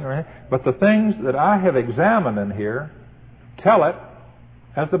writing or anything, but the things that I have examined in here tell it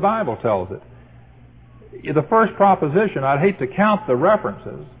as the Bible tells it. The first proposition, I'd hate to count the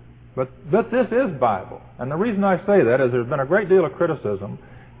references, but this is Bible. And the reason I say that is there's been a great deal of criticism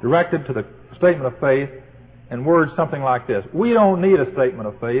directed to the Statement of Faith in words something like this: we don't need a Statement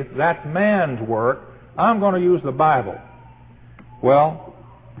of Faith, that's man's work, I'm going to use the Bible. Well,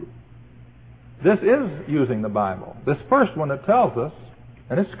 this is using the Bible. This first one that tells us,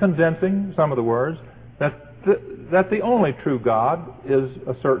 and it's condensing some of the words, that the only true God is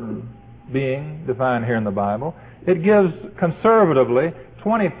a certain being defined here in the Bible. It gives conservatively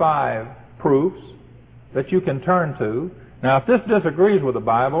 25 proofs that you can turn to. Now, if this disagrees with the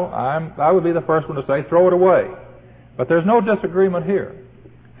Bible, I would be the first one to say, throw it away. But there's no disagreement here.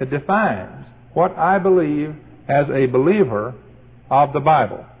 It defines what I believe as a believer of the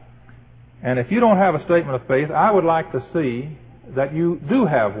Bible. And if you don't have a statement of faith, I would like to see that you do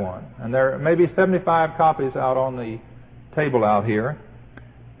have one. And there may be 75 copies out on the table out here.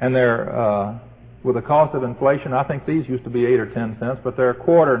 And they're, with the cost of inflation, I think these used to be 8 or 10 cents, but they're a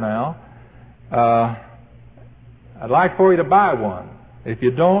quarter now. I'd like for you to buy one. If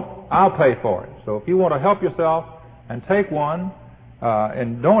you don't, I'll pay for it. So if you want to help yourself and take one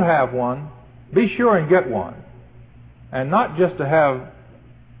and don't have one, be sure and get one. And not just to have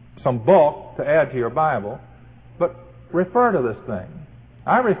some bulk to add to your Bible, but refer to this thing.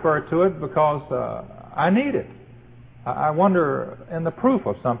 I refer to it because I need it. I wonder in the proof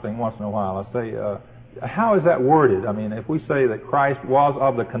of something once in a while. I say, how is that worded? I mean, if we say that Christ was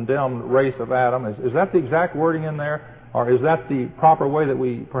of the condemned race of Adam, is that the exact wording in there? Or is that the proper way that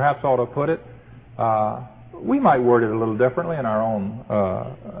we perhaps ought to put it? We might word it a little differently in our own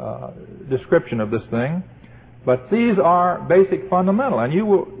description of this thing. But these are basic fundamental. And you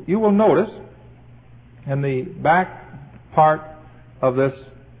will notice in the back part of this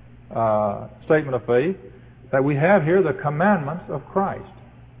statement of faith that we have here the commandments of Christ.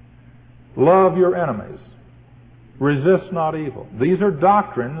 Love your enemies. Resist not evil. These are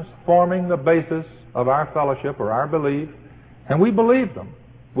doctrines forming the basis of our fellowship or our belief, and we believe them.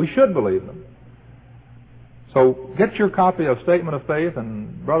 We should believe them. So get your copy of Statement of Faith,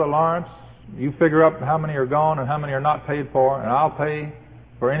 and Brother Lawrence, you figure up how many are gone and how many are not paid for, and I'll pay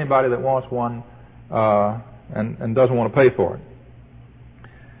for anybody that wants one and doesn't want to pay for it.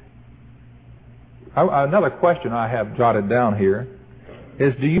 Another question I have jotted down here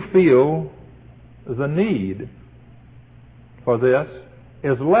is, do you feel the need for this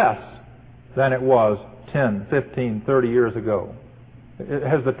is less than it was 10, 15, 30 years ago?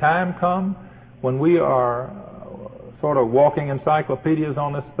 Has the time come when we are sort of walking encyclopedias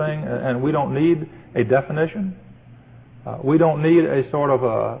on this thing and we don't need a definition? We don't need a sort of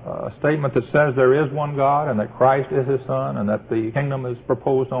a statement that says there is one God and that Christ is His Son and that the kingdom is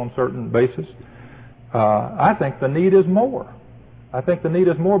proposed on certain basis. I think the need is more. I think the need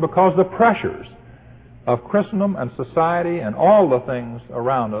is more because the pressures of Christendom and society and all the things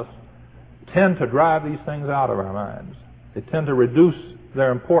around us tend to drive these things out of our minds. They tend to reduce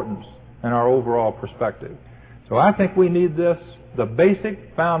their importance in our overall perspective. So I think we need this, the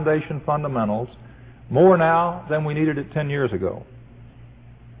basic foundation fundamentals, more now than we needed it 10 years ago.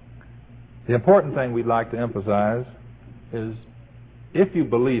 The important thing we'd like to emphasize is, if you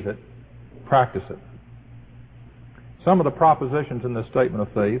believe it, practice it. Some of the propositions in this statement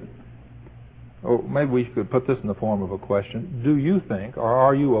of faith, or maybe we could put this in the form of a question, do you think, or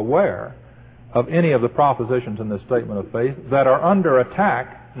are you aware of any of the propositions in this statement of faith that are under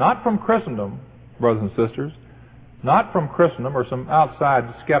attack, not from Christendom, brothers and sisters, not from Christendom or some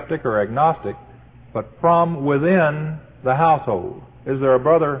outside skeptic or agnostic, but from within the household? Is there a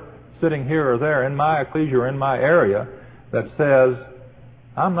brother sitting here or there in my ecclesia or in my area that says,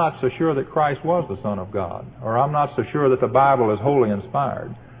 I'm not so sure that Christ was the Son of God, or I'm not so sure that the Bible is wholly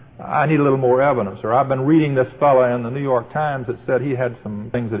inspired. I need a little more evidence. Or I've been reading this fellow in the New York Times that said he had some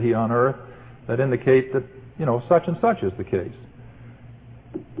things that he unearthed that indicate that, such and such is the case.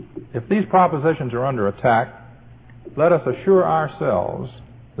 If these propositions are under attack, let us assure ourselves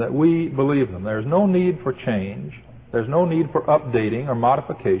that we believe them. There's no need for change. There's no need for updating or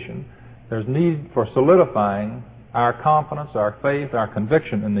modification. There's need for solidifying our confidence, our faith, our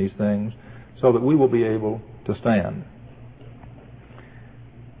conviction in these things so that we will be able to stand.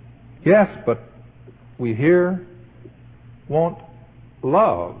 Yes, but we here won't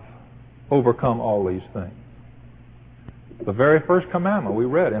love overcome all these things. The very first commandment we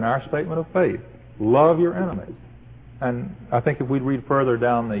read in our statement of faith, love your enemies. And I think if we read further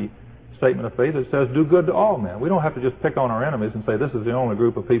down the statement of faith, it says do good to all men. We don't have to just pick on our enemies and say this is the only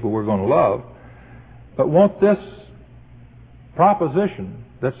group of people we're going to love. But won't this proposition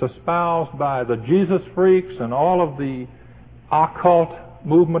that's espoused by the Jesus freaks and all of the occult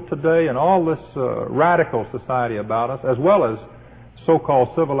movement today and all this radical society about us, as well as so-called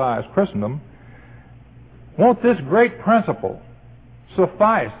civilized Christendom, won't this great principle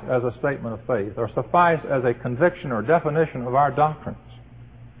suffice as a statement of faith or suffice as a conviction or definition of our doctrines?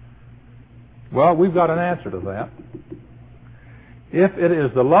 Well, we've got an answer to that. If it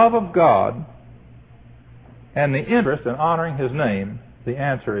is the love of God and the interest in honoring His name, the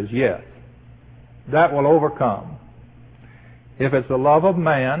answer is yes. That will overcome. If it's the love of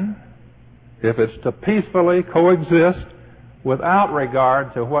man if it's to peacefully coexist without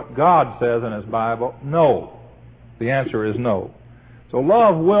regard to what God says in His Bible, no. The answer is no. So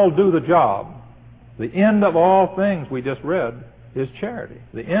love will do the job. The end of all things we just read is charity.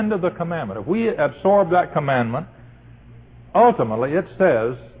 The end of the commandment. If we absorb that commandment, ultimately it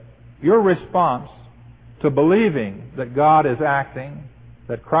says your response to believing that God is acting,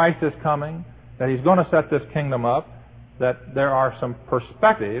 that Christ is coming, that He's going to set this kingdom up, that there are some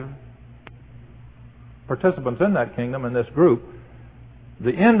prospective participants in that kingdom, in this group,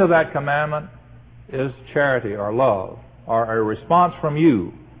 the end of that commandment is charity or love, or a response from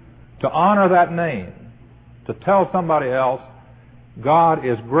you to honor that name, to tell somebody else God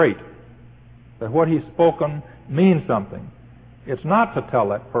is great, that what He's spoken means something. It's not to tell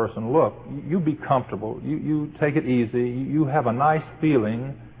that person, look, you be comfortable, you take it easy, you have a nice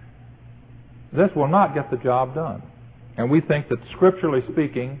feeling. This will not get the job done. And we think that scripturally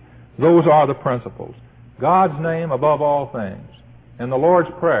speaking, those are the principles. God's name above all things. In the Lord's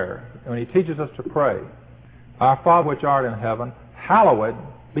Prayer, when He teaches us to pray, Our Father which art in heaven, hallowed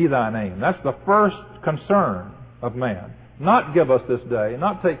be Thy name. That's the first concern of man. Not give us this day,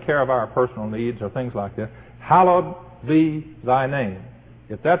 not take care of our personal needs or things like that. Hallowed be Thy name.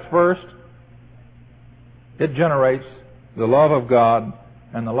 If that's first, it generates the love of God,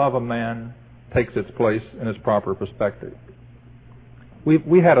 and the love of man takes its place in its proper perspective.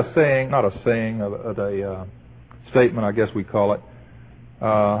 We had a saying, not a saying, a statement, I guess we call it,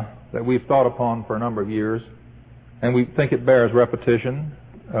 that we've thought upon for a number of years, and we think it bears repetition.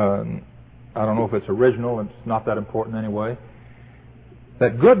 I don't know if it's original, it's not that important anyway,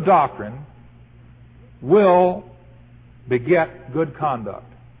 that good doctrine will beget good conduct.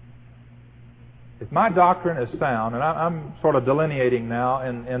 If my doctrine is sound, and I'm sort of delineating now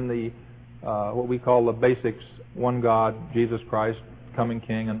in the what we call the basics, one God, Jesus Christ, coming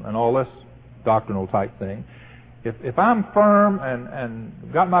King, and all this doctrinal type thing. If I'm firm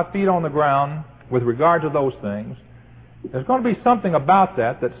and got my feet on the ground with regard to those things, there's going to be something about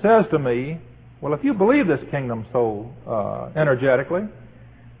that says to me, well, if you believe this kingdom so energetically,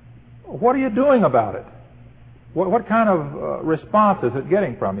 what are you doing about it? What kind of response is it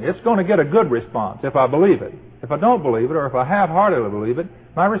getting from me? It's going to get a good response if I believe it. If I don't believe it, or if I half-heartedly believe it,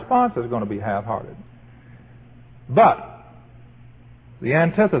 my response is going to be half-hearted. But the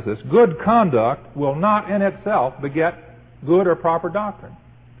antithesis, good conduct, will not in itself beget good or proper doctrine.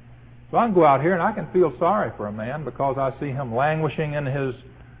 So I can go out here and I can feel sorry for a man because I see him languishing in his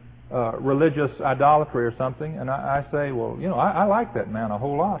religious idolatry or something, and I say, well, I like that man a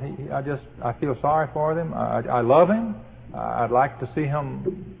whole lot. I feel sorry for him. I love him. I'd like to see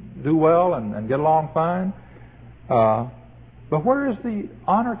him do well and get along fine. But where is the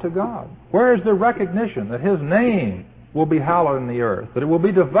honor to God? Where is the recognition that His name will be hallowed in the earth, that it will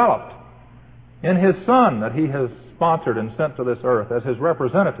be developed in His Son that He has sponsored and sent to this earth as His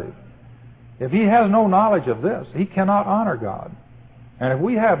representative? If he has no knowledge of this, he cannot honor God. And if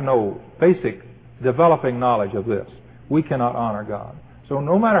we have no basic developing knowledge of this, we cannot honor God. So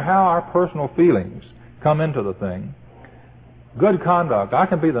no matter how our personal feelings come into the thing, good conduct, I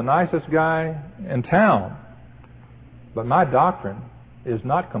can be the nicest guy in town, but my doctrine is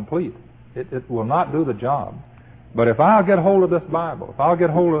not complete. It will not do the job. But if I'll get hold of this Bible, if I'll get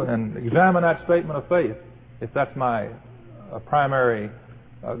hold of and examine that statement of faith, if that's my primary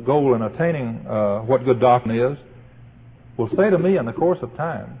goal in attaining what good doctrine is, will say to me in the course of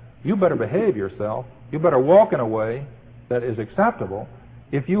time, you better behave yourself, you better walk in a way that is acceptable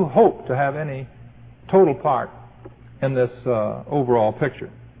if you hope to have any total part in this overall picture.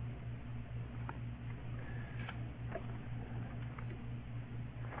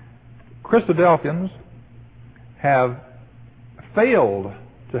 Christadelphians have failed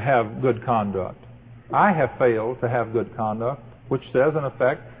to have good conduct. I have failed to have good conduct, which says, in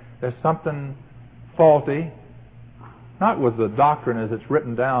effect, there's something faulty, not with the doctrine as it's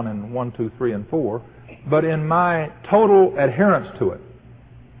written down in 1, 2, 3, and 4, but in my total adherence to it.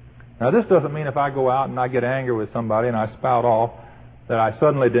 Now, this doesn't mean if I go out and I get angry with somebody and I spout off that I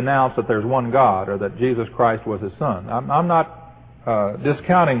suddenly denounce that there's one God or that Jesus Christ was His Son. I'm not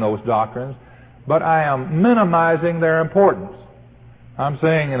discounting those doctrines, but I am minimizing their importance. I'm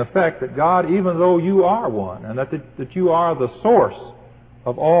saying, in effect, that God, even though you are one, and that you are the source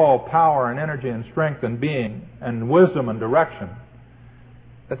of all power and energy and strength and being and wisdom and direction,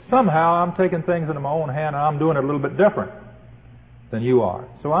 that somehow I'm taking things into my own hand and I'm doing it a little bit different than you are.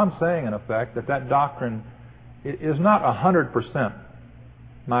 So I'm saying, in effect, that doctrine is not 100%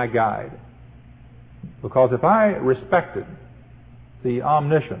 my guide. Because if I respected the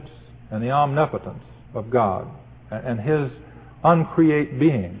omniscience and the omnipotence of God and His uncreate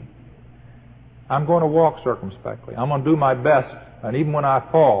being, I'm going to walk circumspectly. I'm going to do my best, and even when I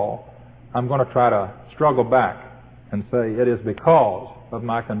fall, I'm going to try to struggle back and say it is because of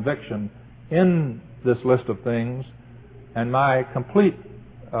my conviction in this list of things and my complete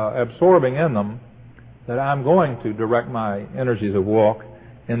absorbing in them that I'm going to direct my energies of walk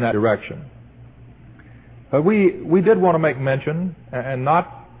in that direction. But we did want to make mention, and not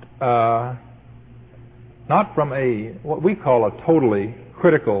from what we call a totally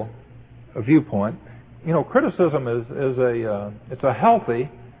critical viewpoint. You know, criticism it's a healthy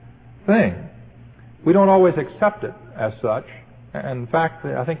thing. We don't always accept it as such. In fact,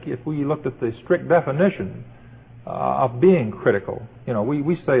 I think if we looked at the strict definition of being critical, you know,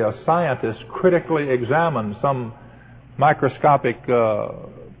 we say a scientist critically examines some microscopic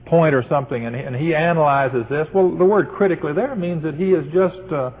point or something, and he analyzes this. Well, the word critically there means that he is just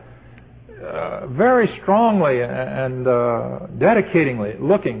very strongly and dedicatingly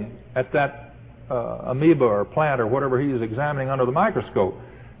looking at that amoeba or plant or whatever he is examining under the microscope.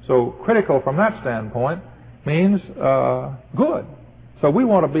 So critical from that standpoint means good. So we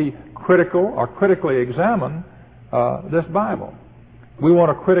want to be critical or critically examine this Bible. We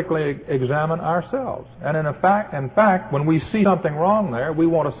want to critically examine ourselves. And in fact, when we see something wrong there, we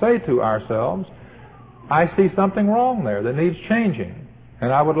want to say to ourselves, I see something wrong there that needs changing.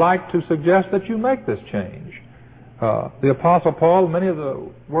 And I would like to suggest that you make this change. The Apostle Paul, many of the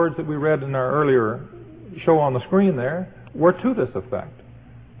words that we read in our earlier show on the screen there, were to this effect.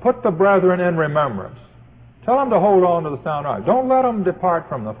 Put the brethren in remembrance. Tell them to hold on to the sound right. Don't let them depart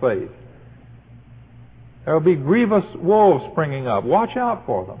from the faith. There will be grievous wolves springing up. Watch out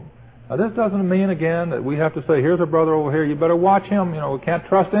for them. Now, this doesn't mean, again, that we have to say, here's a brother over here, you better watch him. You know, we can't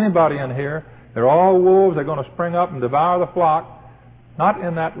trust anybody in here. They're all wolves. They're going to spring up and devour the flock. Not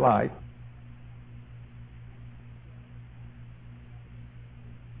in that light.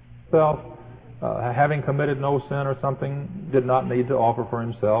 Having committed no sin or something, did not need to offer for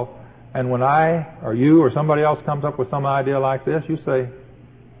himself. And when I or you or somebody else comes up with some idea like this, you say,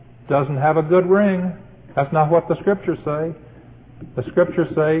 doesn't have a good ring. That's not what the Scriptures say. The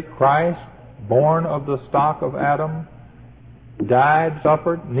Scriptures say Christ, born of the stock of Adam, died,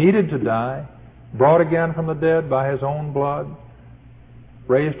 suffered, needed to die, brought again from the dead by his own blood,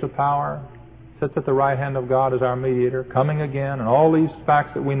 raised to power, sits at the right hand of God as our mediator, coming again, and all these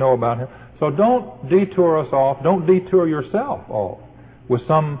facts that we know about him. So don't detour us off, don't detour yourself off with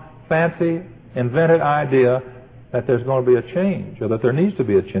some fancy, invented idea that there's going to be a change or that there needs to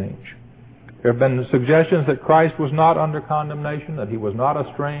be a change. There have been suggestions that Christ was not under condemnation, that he was not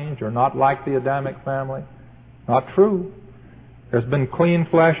estranged or not like the Adamic family. Not true. There's been clean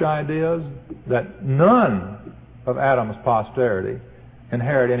flesh ideas that none of Adam's posterity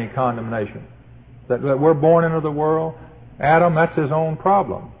inherit any condemnation. That we're born into the world. Adam, that's his own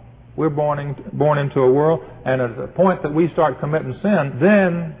problem. We're born into a world, and at the point that we start committing sin,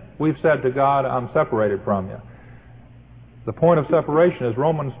 then we've said to God, I'm separated from you. The point of separation is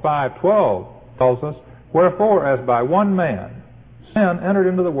Romans 5:12 tells us, wherefore, as by one man sin entered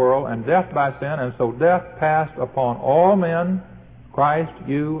into the world, and death by sin, and so death passed upon all men, Christ,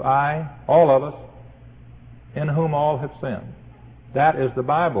 you, I, all of us, in whom all have sinned. That is the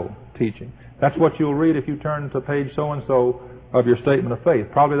Bible teaching. That's what you'll read if you turn to page so-and-so of your statement of faith.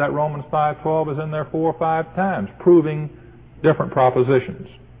 Probably that Romans 5:12 is in there 4 or 5 times, proving different propositions.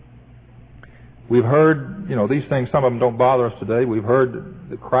 We've heard, these things, some of them don't bother us today. We've heard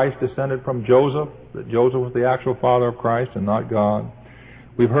that Christ descended from Joseph, that Joseph was the actual father of Christ and not God.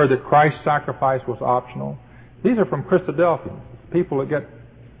 We've heard that Christ's sacrifice was optional. These are from Christadelphians, people that get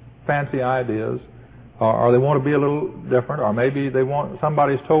fancy ideas, or they want to be a little different, or maybe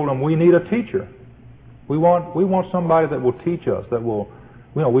somebody's told them, we need a teacher. We want somebody that will teach us, that will,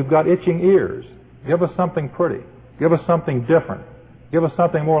 we've got itching ears. Give us something pretty. Give us something different. Give us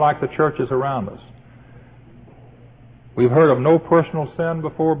something more like the churches around us. We've heard of no personal sin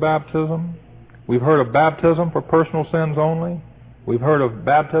before baptism. We've heard of baptism for personal sins only. We've heard of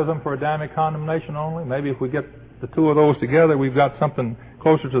baptism for Adamic condemnation only. Maybe if we get the two of those together, we've got something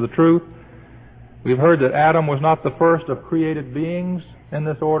closer to the truth. We've heard that Adam was not the first of created beings in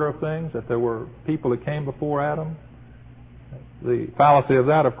this order of things, that there were people that came before Adam. The fallacy of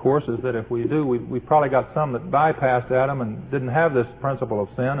that, of course, is that if we do, we've probably got some that bypassed Adam and didn't have this principle of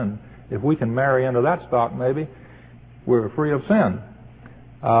sin, and if we can marry into that stock, maybe, we're free of sin.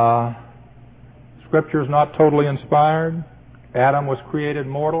 Scripture is not totally inspired. Adam was created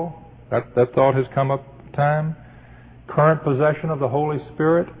mortal. That thought has come up time. Current possession of the Holy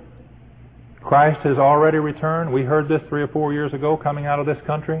Spirit. Christ has already returned. We heard this 3 or 4 years ago coming out of this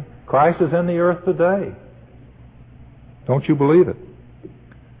country. Christ is in the earth today. Don't you believe it?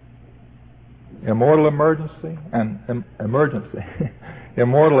 immortal emergency,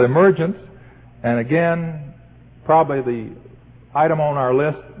 immortal emergence, and again, probably the item on our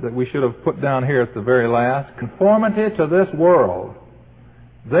list that we should have put down here at the very last, conformity to this world.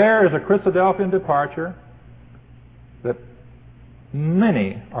 There is a Christadelphian departure that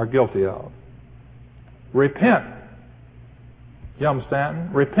many are guilty of. Repent, Jim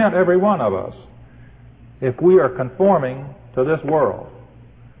Stanton, repent every one of us if we are conforming to this world.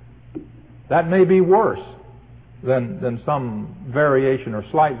 That may be worse than some variation or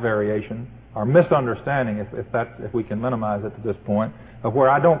slight variation or misunderstanding, if we can minimize it to this point, of where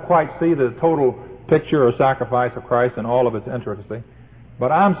I don't quite see the total picture or sacrifice of Christ in all of its intricacy.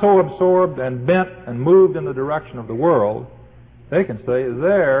 But I'm so absorbed and bent and moved in the direction of the world, they can say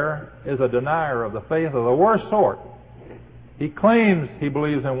there is a denier of the faith of the worst sort. He claims he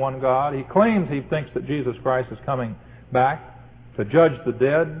believes in one God. He claims he thinks that Jesus Christ is coming back to judge the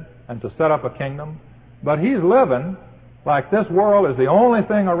dead and to set up a kingdom. But he's living like this world is the only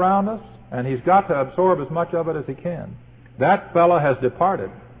thing around us, and he's got to absorb as much of it as he can. That fellow has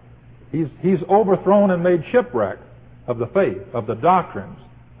departed. He's overthrown and made shipwreck of the faith, of the doctrines,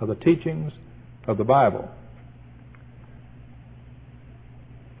 of the teachings of the Bible.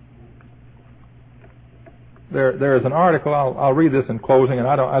 There is an article. I'll read this in closing, and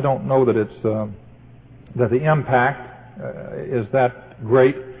I don't know that it's that the impact is that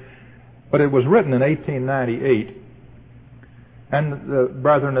great, but it was written in 1898, and the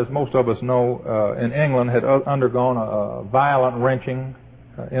brethren, as most of us know, in England had undergone a violent wrenching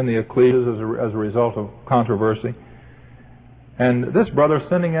in the ecclesias as a result of controversy. And this brother,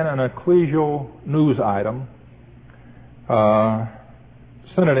 sending in an ecclesial news item,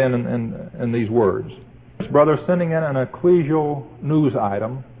 sent it in these words. This brother, sending in an ecclesial news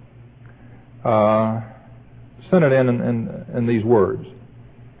item, sent it in these words.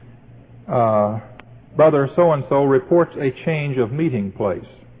 Brother so-and-so reports a change of meeting place.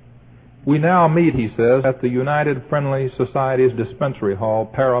 We now meet, he says, at the United Friendly Society's Dispensary Hall,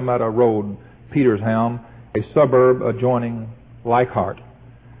 Parramatta Road, Petersham, a suburb adjoining Leichhardt.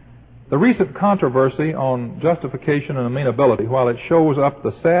 The recent controversy on justification and amenability, while it shows up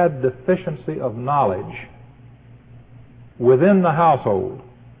the sad deficiency of knowledge within the household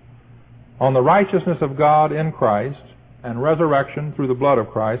on the righteousness of God in Christ and resurrection through the blood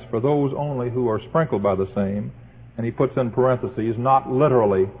of Christ for those only who are sprinkled by the same, and he puts in parentheses, not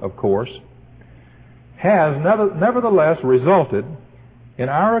literally, of course, has nevertheless resulted in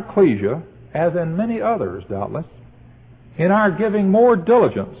our ecclesia, as in many others doubtless, in our giving more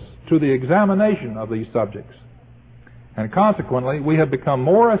diligence to the examination of these subjects. And consequently, we have become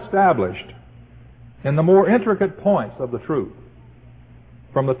more established in the more intricate points of the truth.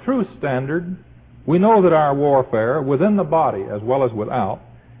 From the truth standard, we know that our warfare, within the body as well as without,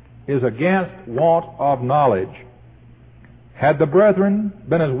 is against want of knowledge. Had the brethren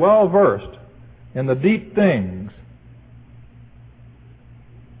been as well versed in the deep things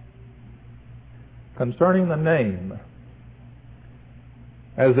concerning the name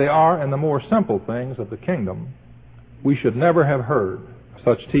as they are in the more simple things of the kingdom, we should never have heard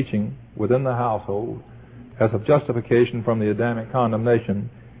such teaching within the household as of justification from the Adamic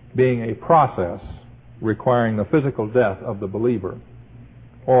condemnation being a process requiring the physical death of the believer,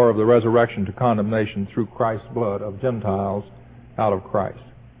 or of the resurrection to condemnation through Christ's blood of Gentiles out of Christ.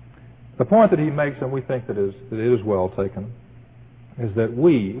 The point that he makes, and we think that it is well taken, is that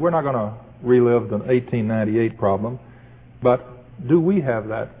we're not going to relive the 1898 problem, but do we have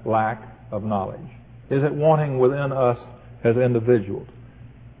that lack of knowledge? Is it wanting within us as individuals?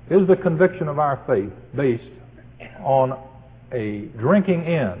 Is the conviction of our faith based on a drinking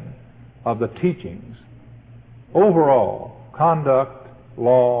in of the teachings, overall, conduct,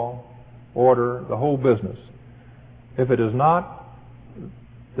 law, order, the whole business? If it is not,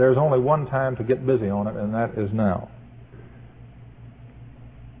 there's only one time to get busy on it, and that is now.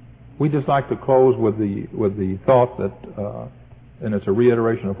 We just like to close with the thought that, and it's a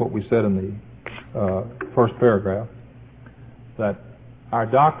reiteration of what we said in the first paragraph, that our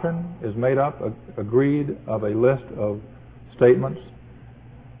doctrine is made up, agreed, of a list of statements.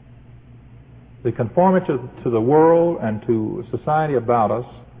 The conformity to the world and to society about us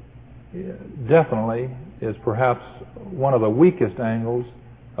definitely is perhaps one of the weakest angles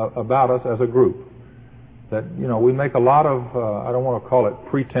about us as a group. That, we make a lot of, I don't want to call it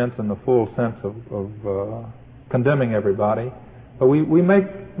pretense in the full sense of condemning everybody, but we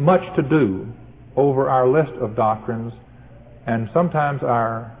make much to do over our list of doctrines, and sometimes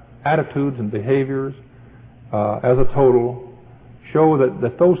our attitudes and behaviors as a total show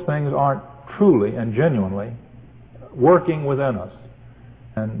that those things aren't truly and genuinely working within us.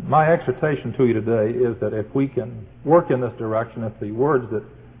 And my exhortation to you today is that if we can work in this direction, if the words that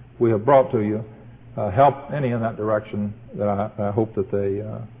we have brought to you help any in that direction, then I hope that they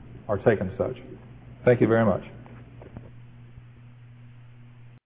are taken such. Thank you very much.